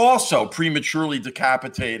 Also prematurely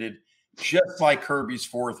decapitated, just like Kirby's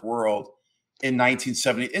Fourth World in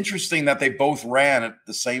 1970. Interesting that they both ran at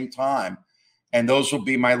the same time. And those will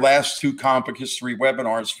be my last two comic book history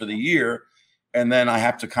webinars for the year. And then I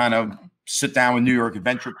have to kind of sit down with New York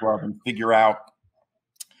Adventure Club and figure out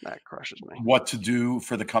that crushes me what to do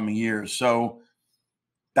for the coming years. So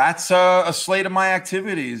that's a slate of my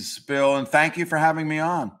activities, Bill. And thank you for having me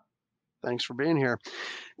on. Thanks for being here.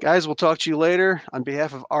 Guys, we'll talk to you later. On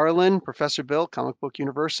behalf of Arlen, Professor Bill, Comic Book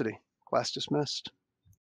University. Class dismissed.